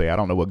radio say, I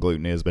don't know what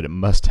gluten is, but it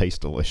must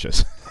taste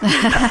delicious, which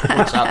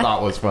I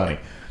thought was funny.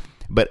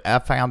 But I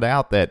found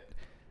out that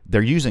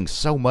they're using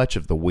so much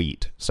of the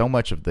wheat, so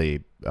much of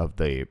the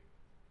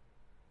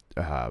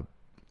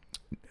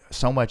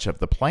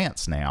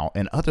plants now,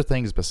 and other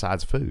things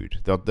besides food.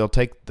 They'll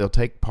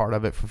take part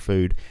of it for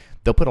food.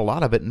 They'll put a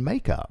lot of it in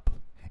makeup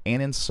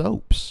and in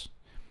soaps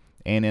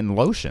and in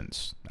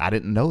lotions. I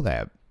didn't know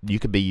that. You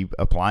could be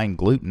applying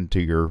gluten to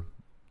your,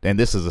 and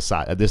this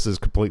is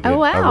completely. Oh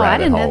wow! a I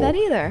rabbit didn't hole. know that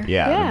either.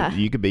 Yeah,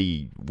 you could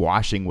be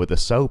washing with a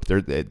soap.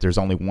 There's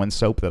only one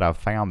soap that I've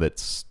found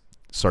that's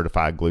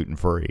certified gluten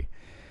free.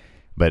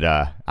 But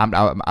I'm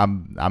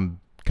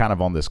kind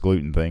of on this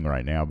gluten thing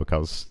right now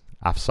because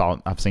I've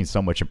seen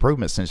so much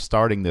improvement since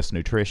starting this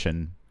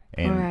nutrition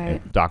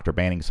and Dr.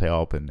 Banning's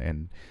help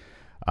and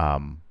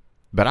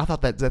but I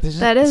thought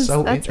that's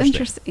so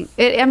interesting.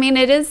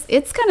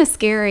 It's kind of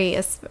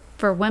scary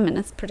for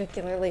women,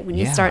 particularly when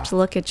you start to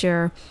look at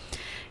your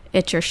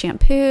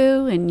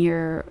shampoo and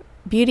your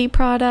beauty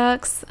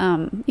products,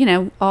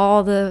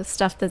 all the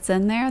stuff that's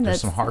in there.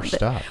 There's some harsh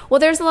stuff. Well,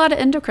 there's a lot of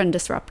endocrine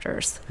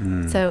disruptors.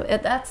 So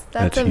that's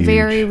a huge.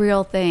 very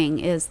real thing,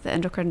 is the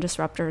endocrine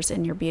disruptors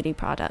in your beauty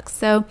products.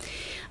 So,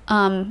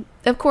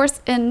 of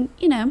course, and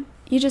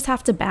you just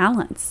have to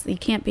balance. You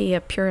can't be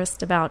a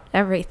purist about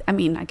everything. I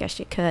mean, I guess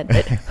you could,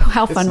 but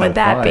how fun would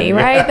that be,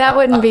 right? That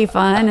wouldn't be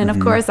fun. And of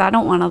course, I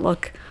don't want to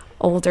look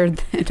older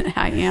than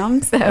I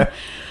am. So,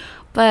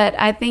 but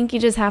I think you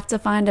just have to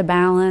find a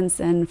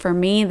balance. And for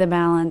me, the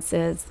balance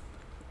is,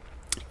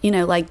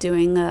 like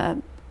doing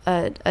a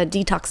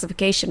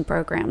detoxification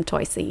program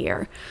twice a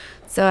year.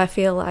 So I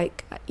feel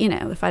like,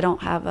 if I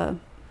don't have a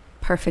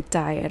perfect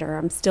diet, or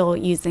I'm still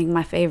using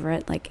my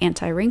favorite, like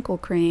anti-wrinkle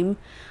cream,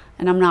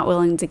 and I'm not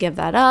willing to give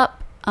that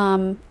up,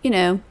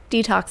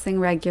 detoxing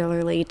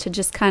regularly to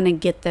just kind of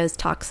get those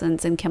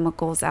toxins and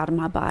chemicals out of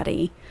my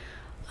body,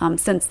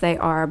 since they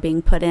are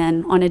being put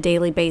in on a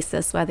daily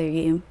basis, whether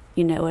you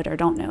know it or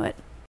don't know it.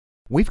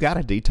 We've got a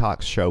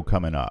detox show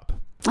coming up.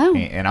 Oh.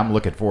 And I'm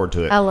looking forward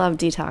to it. I love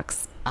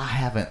detox. I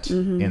haven't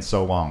in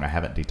so long. I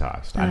haven't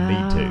detoxed. I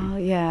need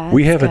to. Yeah.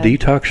 We have good. a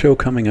detox show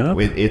coming up.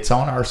 It's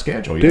on our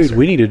schedule. Dude, yes, sir.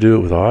 we need to do it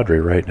with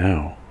Audrey right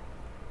now.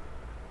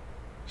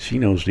 She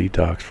knows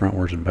detox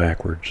frontwards and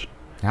backwards.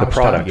 I The was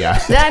products.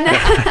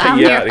 I'm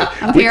we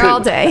here could- all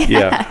day.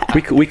 Yeah,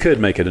 we could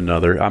make it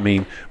another. I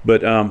mean,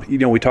 but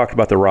we talked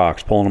about the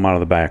rocks, pulling them out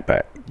of the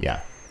backpack.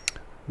 Yeah.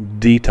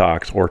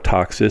 Detox or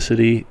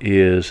toxicity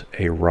is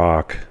a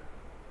rock.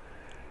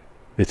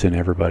 It's in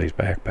everybody's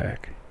backpack.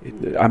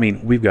 I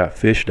mean, we've got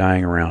fish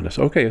dying around us.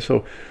 Okay,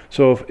 so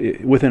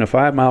if, within a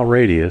 5-mile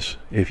radius,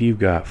 if you've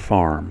got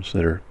farms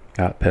that are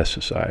got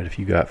pesticide, if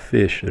you got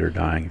fish that are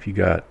dying, if you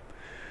got,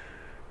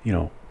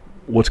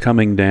 what's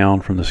coming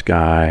down from the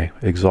sky,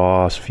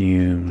 exhaust,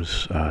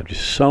 fumes,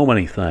 just so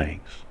many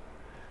things,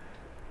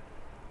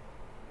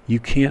 you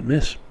can't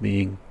miss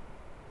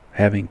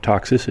having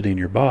toxicity in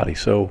your body.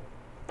 So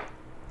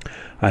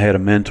I had a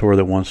mentor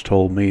that once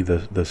told me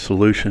the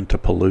solution to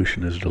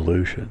pollution is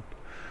dilution.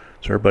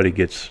 So everybody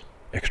gets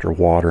extra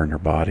water in their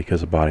body because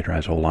the body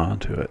tries to hold on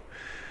to it.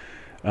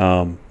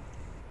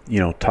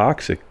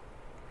 Toxic.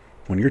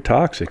 When you're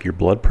toxic, your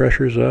blood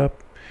pressure is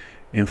up,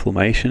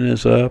 inflammation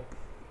is up,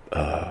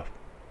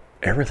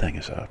 everything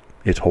is up.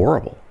 It's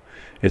horrible.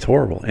 It's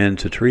horrible. And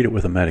to treat it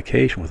with a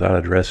medication without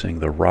addressing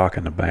the rock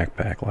in the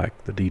backpack,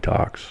 like the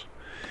detox,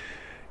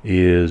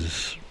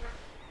 is,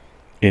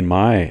 in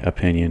my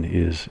opinion,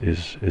 is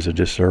a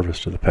disservice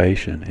to the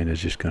patient, and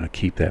is just going to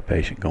keep that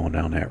patient going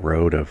down that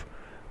road of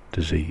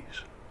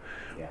disease,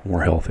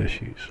 more health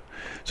issues.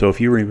 So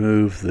if you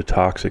remove the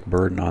toxic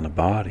burden on the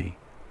body,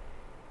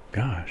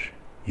 gosh,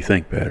 you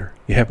think better,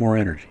 you have more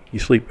energy, you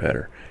sleep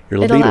better, your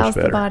It libido's allows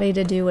better. the body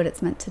to do what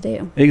it's meant to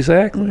do.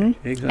 Exactly.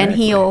 Exactly.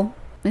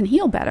 And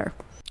heal better.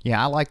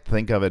 Yeah, I like to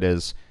think of it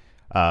as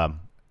a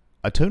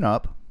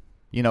tune-up.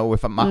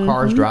 If my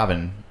car's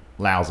driving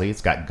lousy,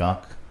 it's got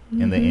gunk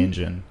in the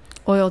engine.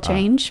 Oil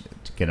change.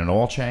 To get an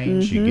oil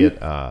change, you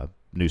get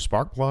new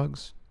spark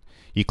plugs.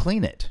 You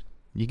clean it.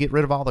 You get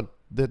rid of all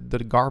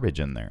the garbage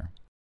in there.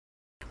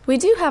 We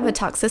do have a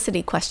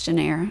toxicity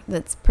questionnaire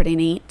that's pretty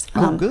neat.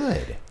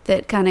 Good.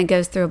 That kind of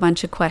goes through a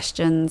bunch of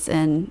questions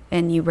and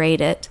you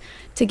rate it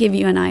to give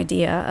you an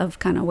idea of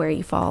kind of where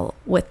you fall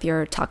with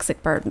your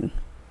toxic burden.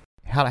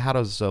 How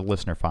does a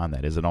listener find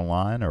that? Is it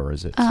online or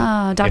is it?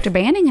 Dr.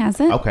 Banning has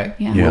it. Okay.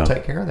 Yeah. We'll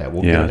take care of that.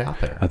 We'll get it out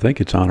there. I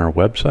think it's on our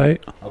website.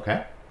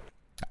 Okay.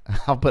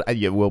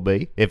 It will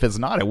be. If it's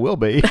not, it will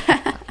be.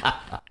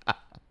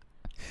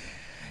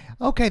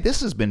 Okay, this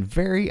has been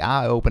very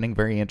eye-opening,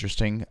 very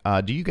interesting.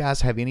 Do you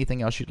guys have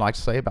anything else you'd like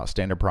to say about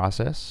standard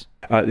process?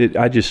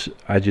 I just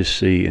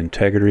see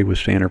integrity with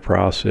standard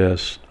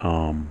process,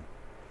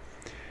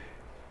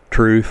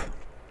 truth.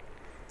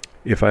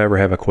 If I ever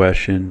have a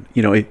question,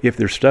 if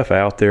there's stuff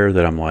out there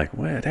that I'm like,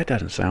 well, that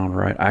doesn't sound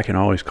right, I can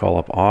always call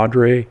up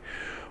Audrey,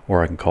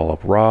 or I can call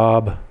up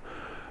Rob,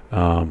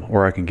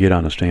 or I can get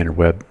on the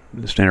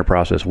standard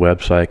process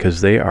website,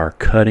 because they are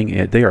cutting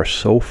it. They are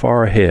so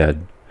far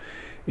ahead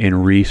in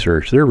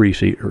research. They're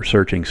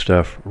researching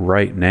stuff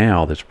right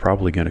now that's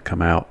probably going to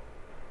come out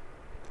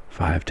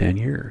 5-10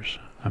 years.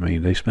 I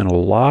mean, they spend a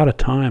lot of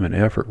time and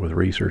effort with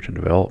research and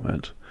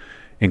development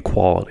and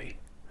quality.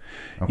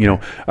 Okay.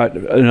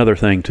 Another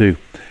thing too,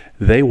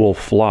 they will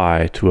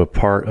fly to a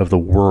part of the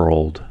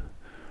world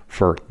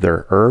for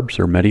their herbs,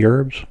 their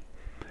medi-herbs,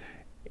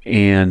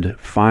 and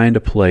find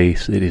a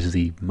place that is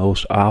the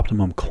most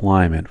optimum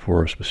climate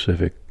for a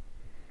specific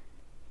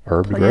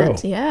herb to grow.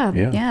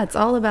 Yeah. It's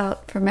all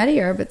about, for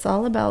medi-herb, it's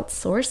all about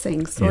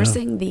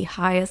sourcing the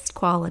highest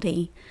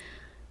quality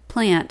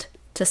plant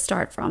to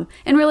start from.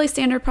 And really,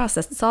 standard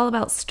process, it's all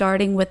about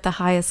starting with the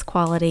highest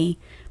quality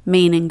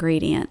main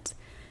ingredient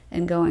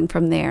and going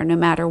from there, no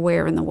matter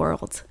where in the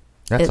world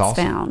it's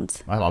awesome.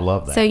 Found. I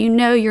love that. So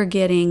you're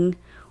getting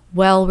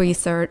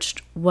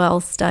well-researched,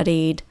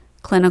 well-studied,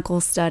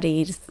 clinical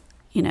studies,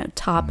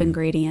 top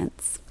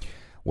ingredients.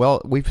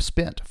 Well, we've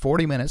spent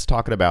 40 minutes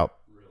talking about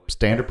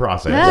standard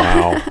process.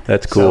 Wow,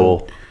 that's cool.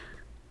 So,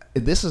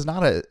 this is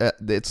not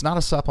it's not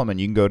a supplement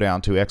you can go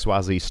down to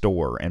XYZ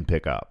store and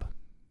pick up.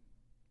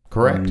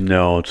 Correct?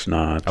 No, it's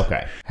not.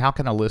 Okay. How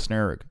can a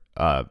listener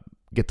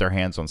get their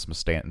hands on some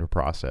standard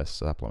process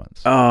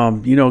supplements?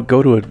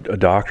 Go to a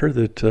doctor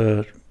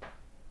that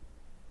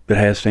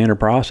has standard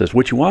process.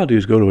 What you want to do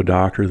is go to a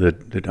doctor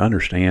that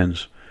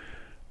understands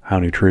how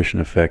nutrition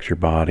affects your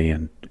body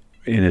and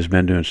has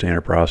been doing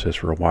standard process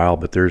for a while.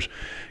 But there's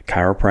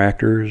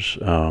chiropractors.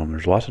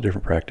 There's lots of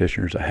different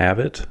practitioners that have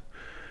it.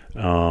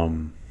 So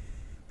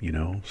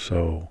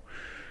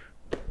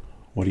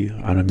what do you?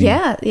 I don't mean.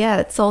 Yeah.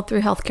 It's sold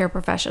through healthcare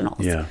professionals.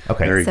 Yeah.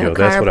 Okay. There you go.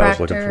 That's what I was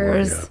looking for.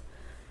 Yeah.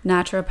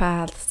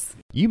 Naturopaths.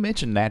 You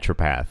mentioned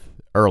naturopath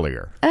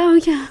earlier. Oh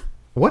yeah.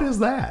 What is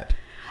that?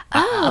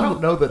 Oh. I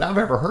don't know that I've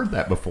ever heard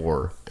that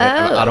before.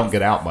 I don't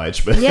get out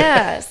much, but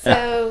yeah.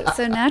 So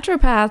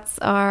naturopaths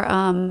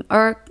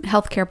are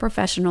healthcare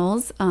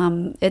professionals.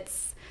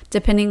 It's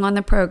depending on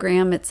the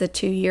program. It's a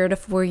 2-year to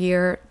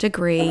 4-year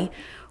degree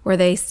where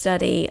they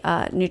study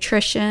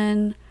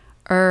nutrition,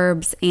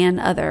 herbs, and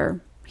other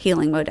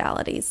healing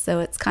modalities. So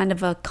it's kind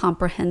of a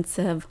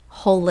comprehensive,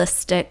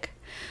 holistic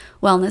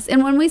wellness.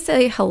 And when we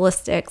say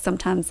holistic,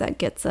 sometimes that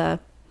gets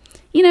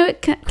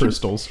it can,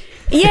 crystals.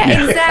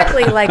 Yeah,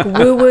 exactly. Like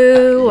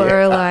woo-woo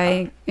or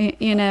like,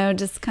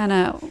 just kind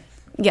of,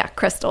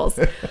 crystals.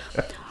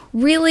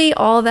 Really,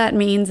 all that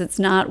means, it's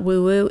not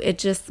woo-woo. It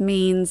just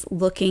means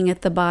looking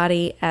at the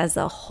body as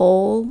a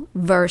whole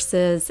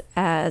versus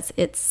as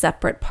its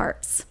separate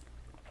parts.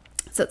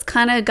 So it's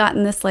kind of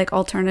gotten this like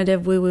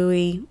alternative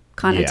woo-woo-y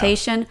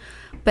connotation,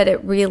 but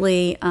it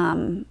really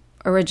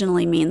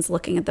originally means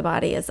looking at the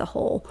body as a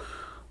whole,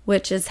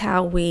 which is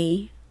how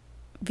we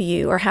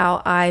view, or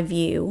how I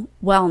view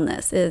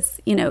wellness is,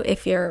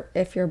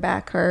 if your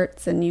back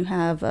hurts and you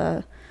have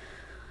a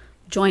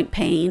joint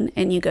pain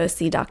and you go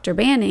see Dr.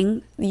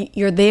 Banning,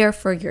 you're there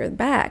for your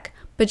back,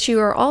 but you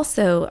are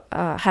also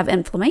have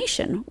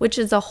inflammation, which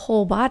is a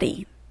whole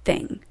body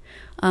thing.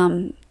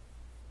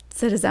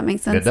 So does that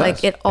make sense?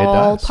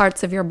 All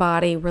parts of your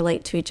body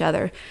relate to each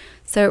other.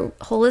 So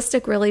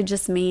holistic really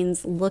just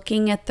means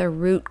looking at the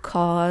root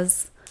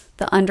cause,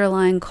 the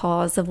underlying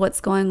cause of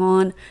what's going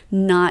on,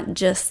 not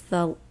just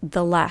the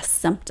last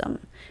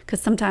symptom.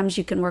 Because sometimes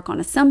you can work on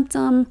a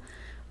symptom,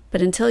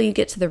 but until you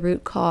get to the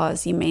root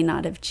cause, you may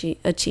not have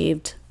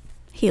achieved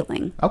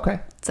healing. Okay.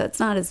 So it's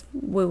not as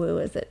woo-woo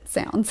as it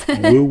sounds.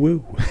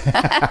 Woo-woo.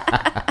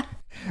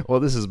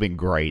 Well, this has been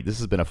great. This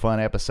has been a fun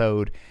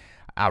episode.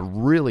 I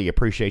really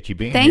appreciate you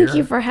being here. Thank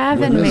you for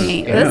having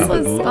me. This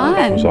was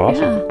fun. It was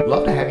awesome. Yeah.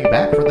 Love to have you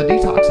back for the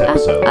detox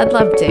episode. I'd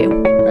love to.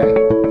 Okay.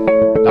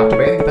 Dr.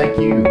 Banning, thank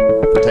you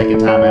for taking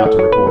time out to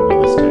record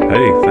with us too.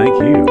 Hey, thank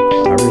you.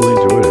 I really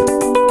enjoyed it.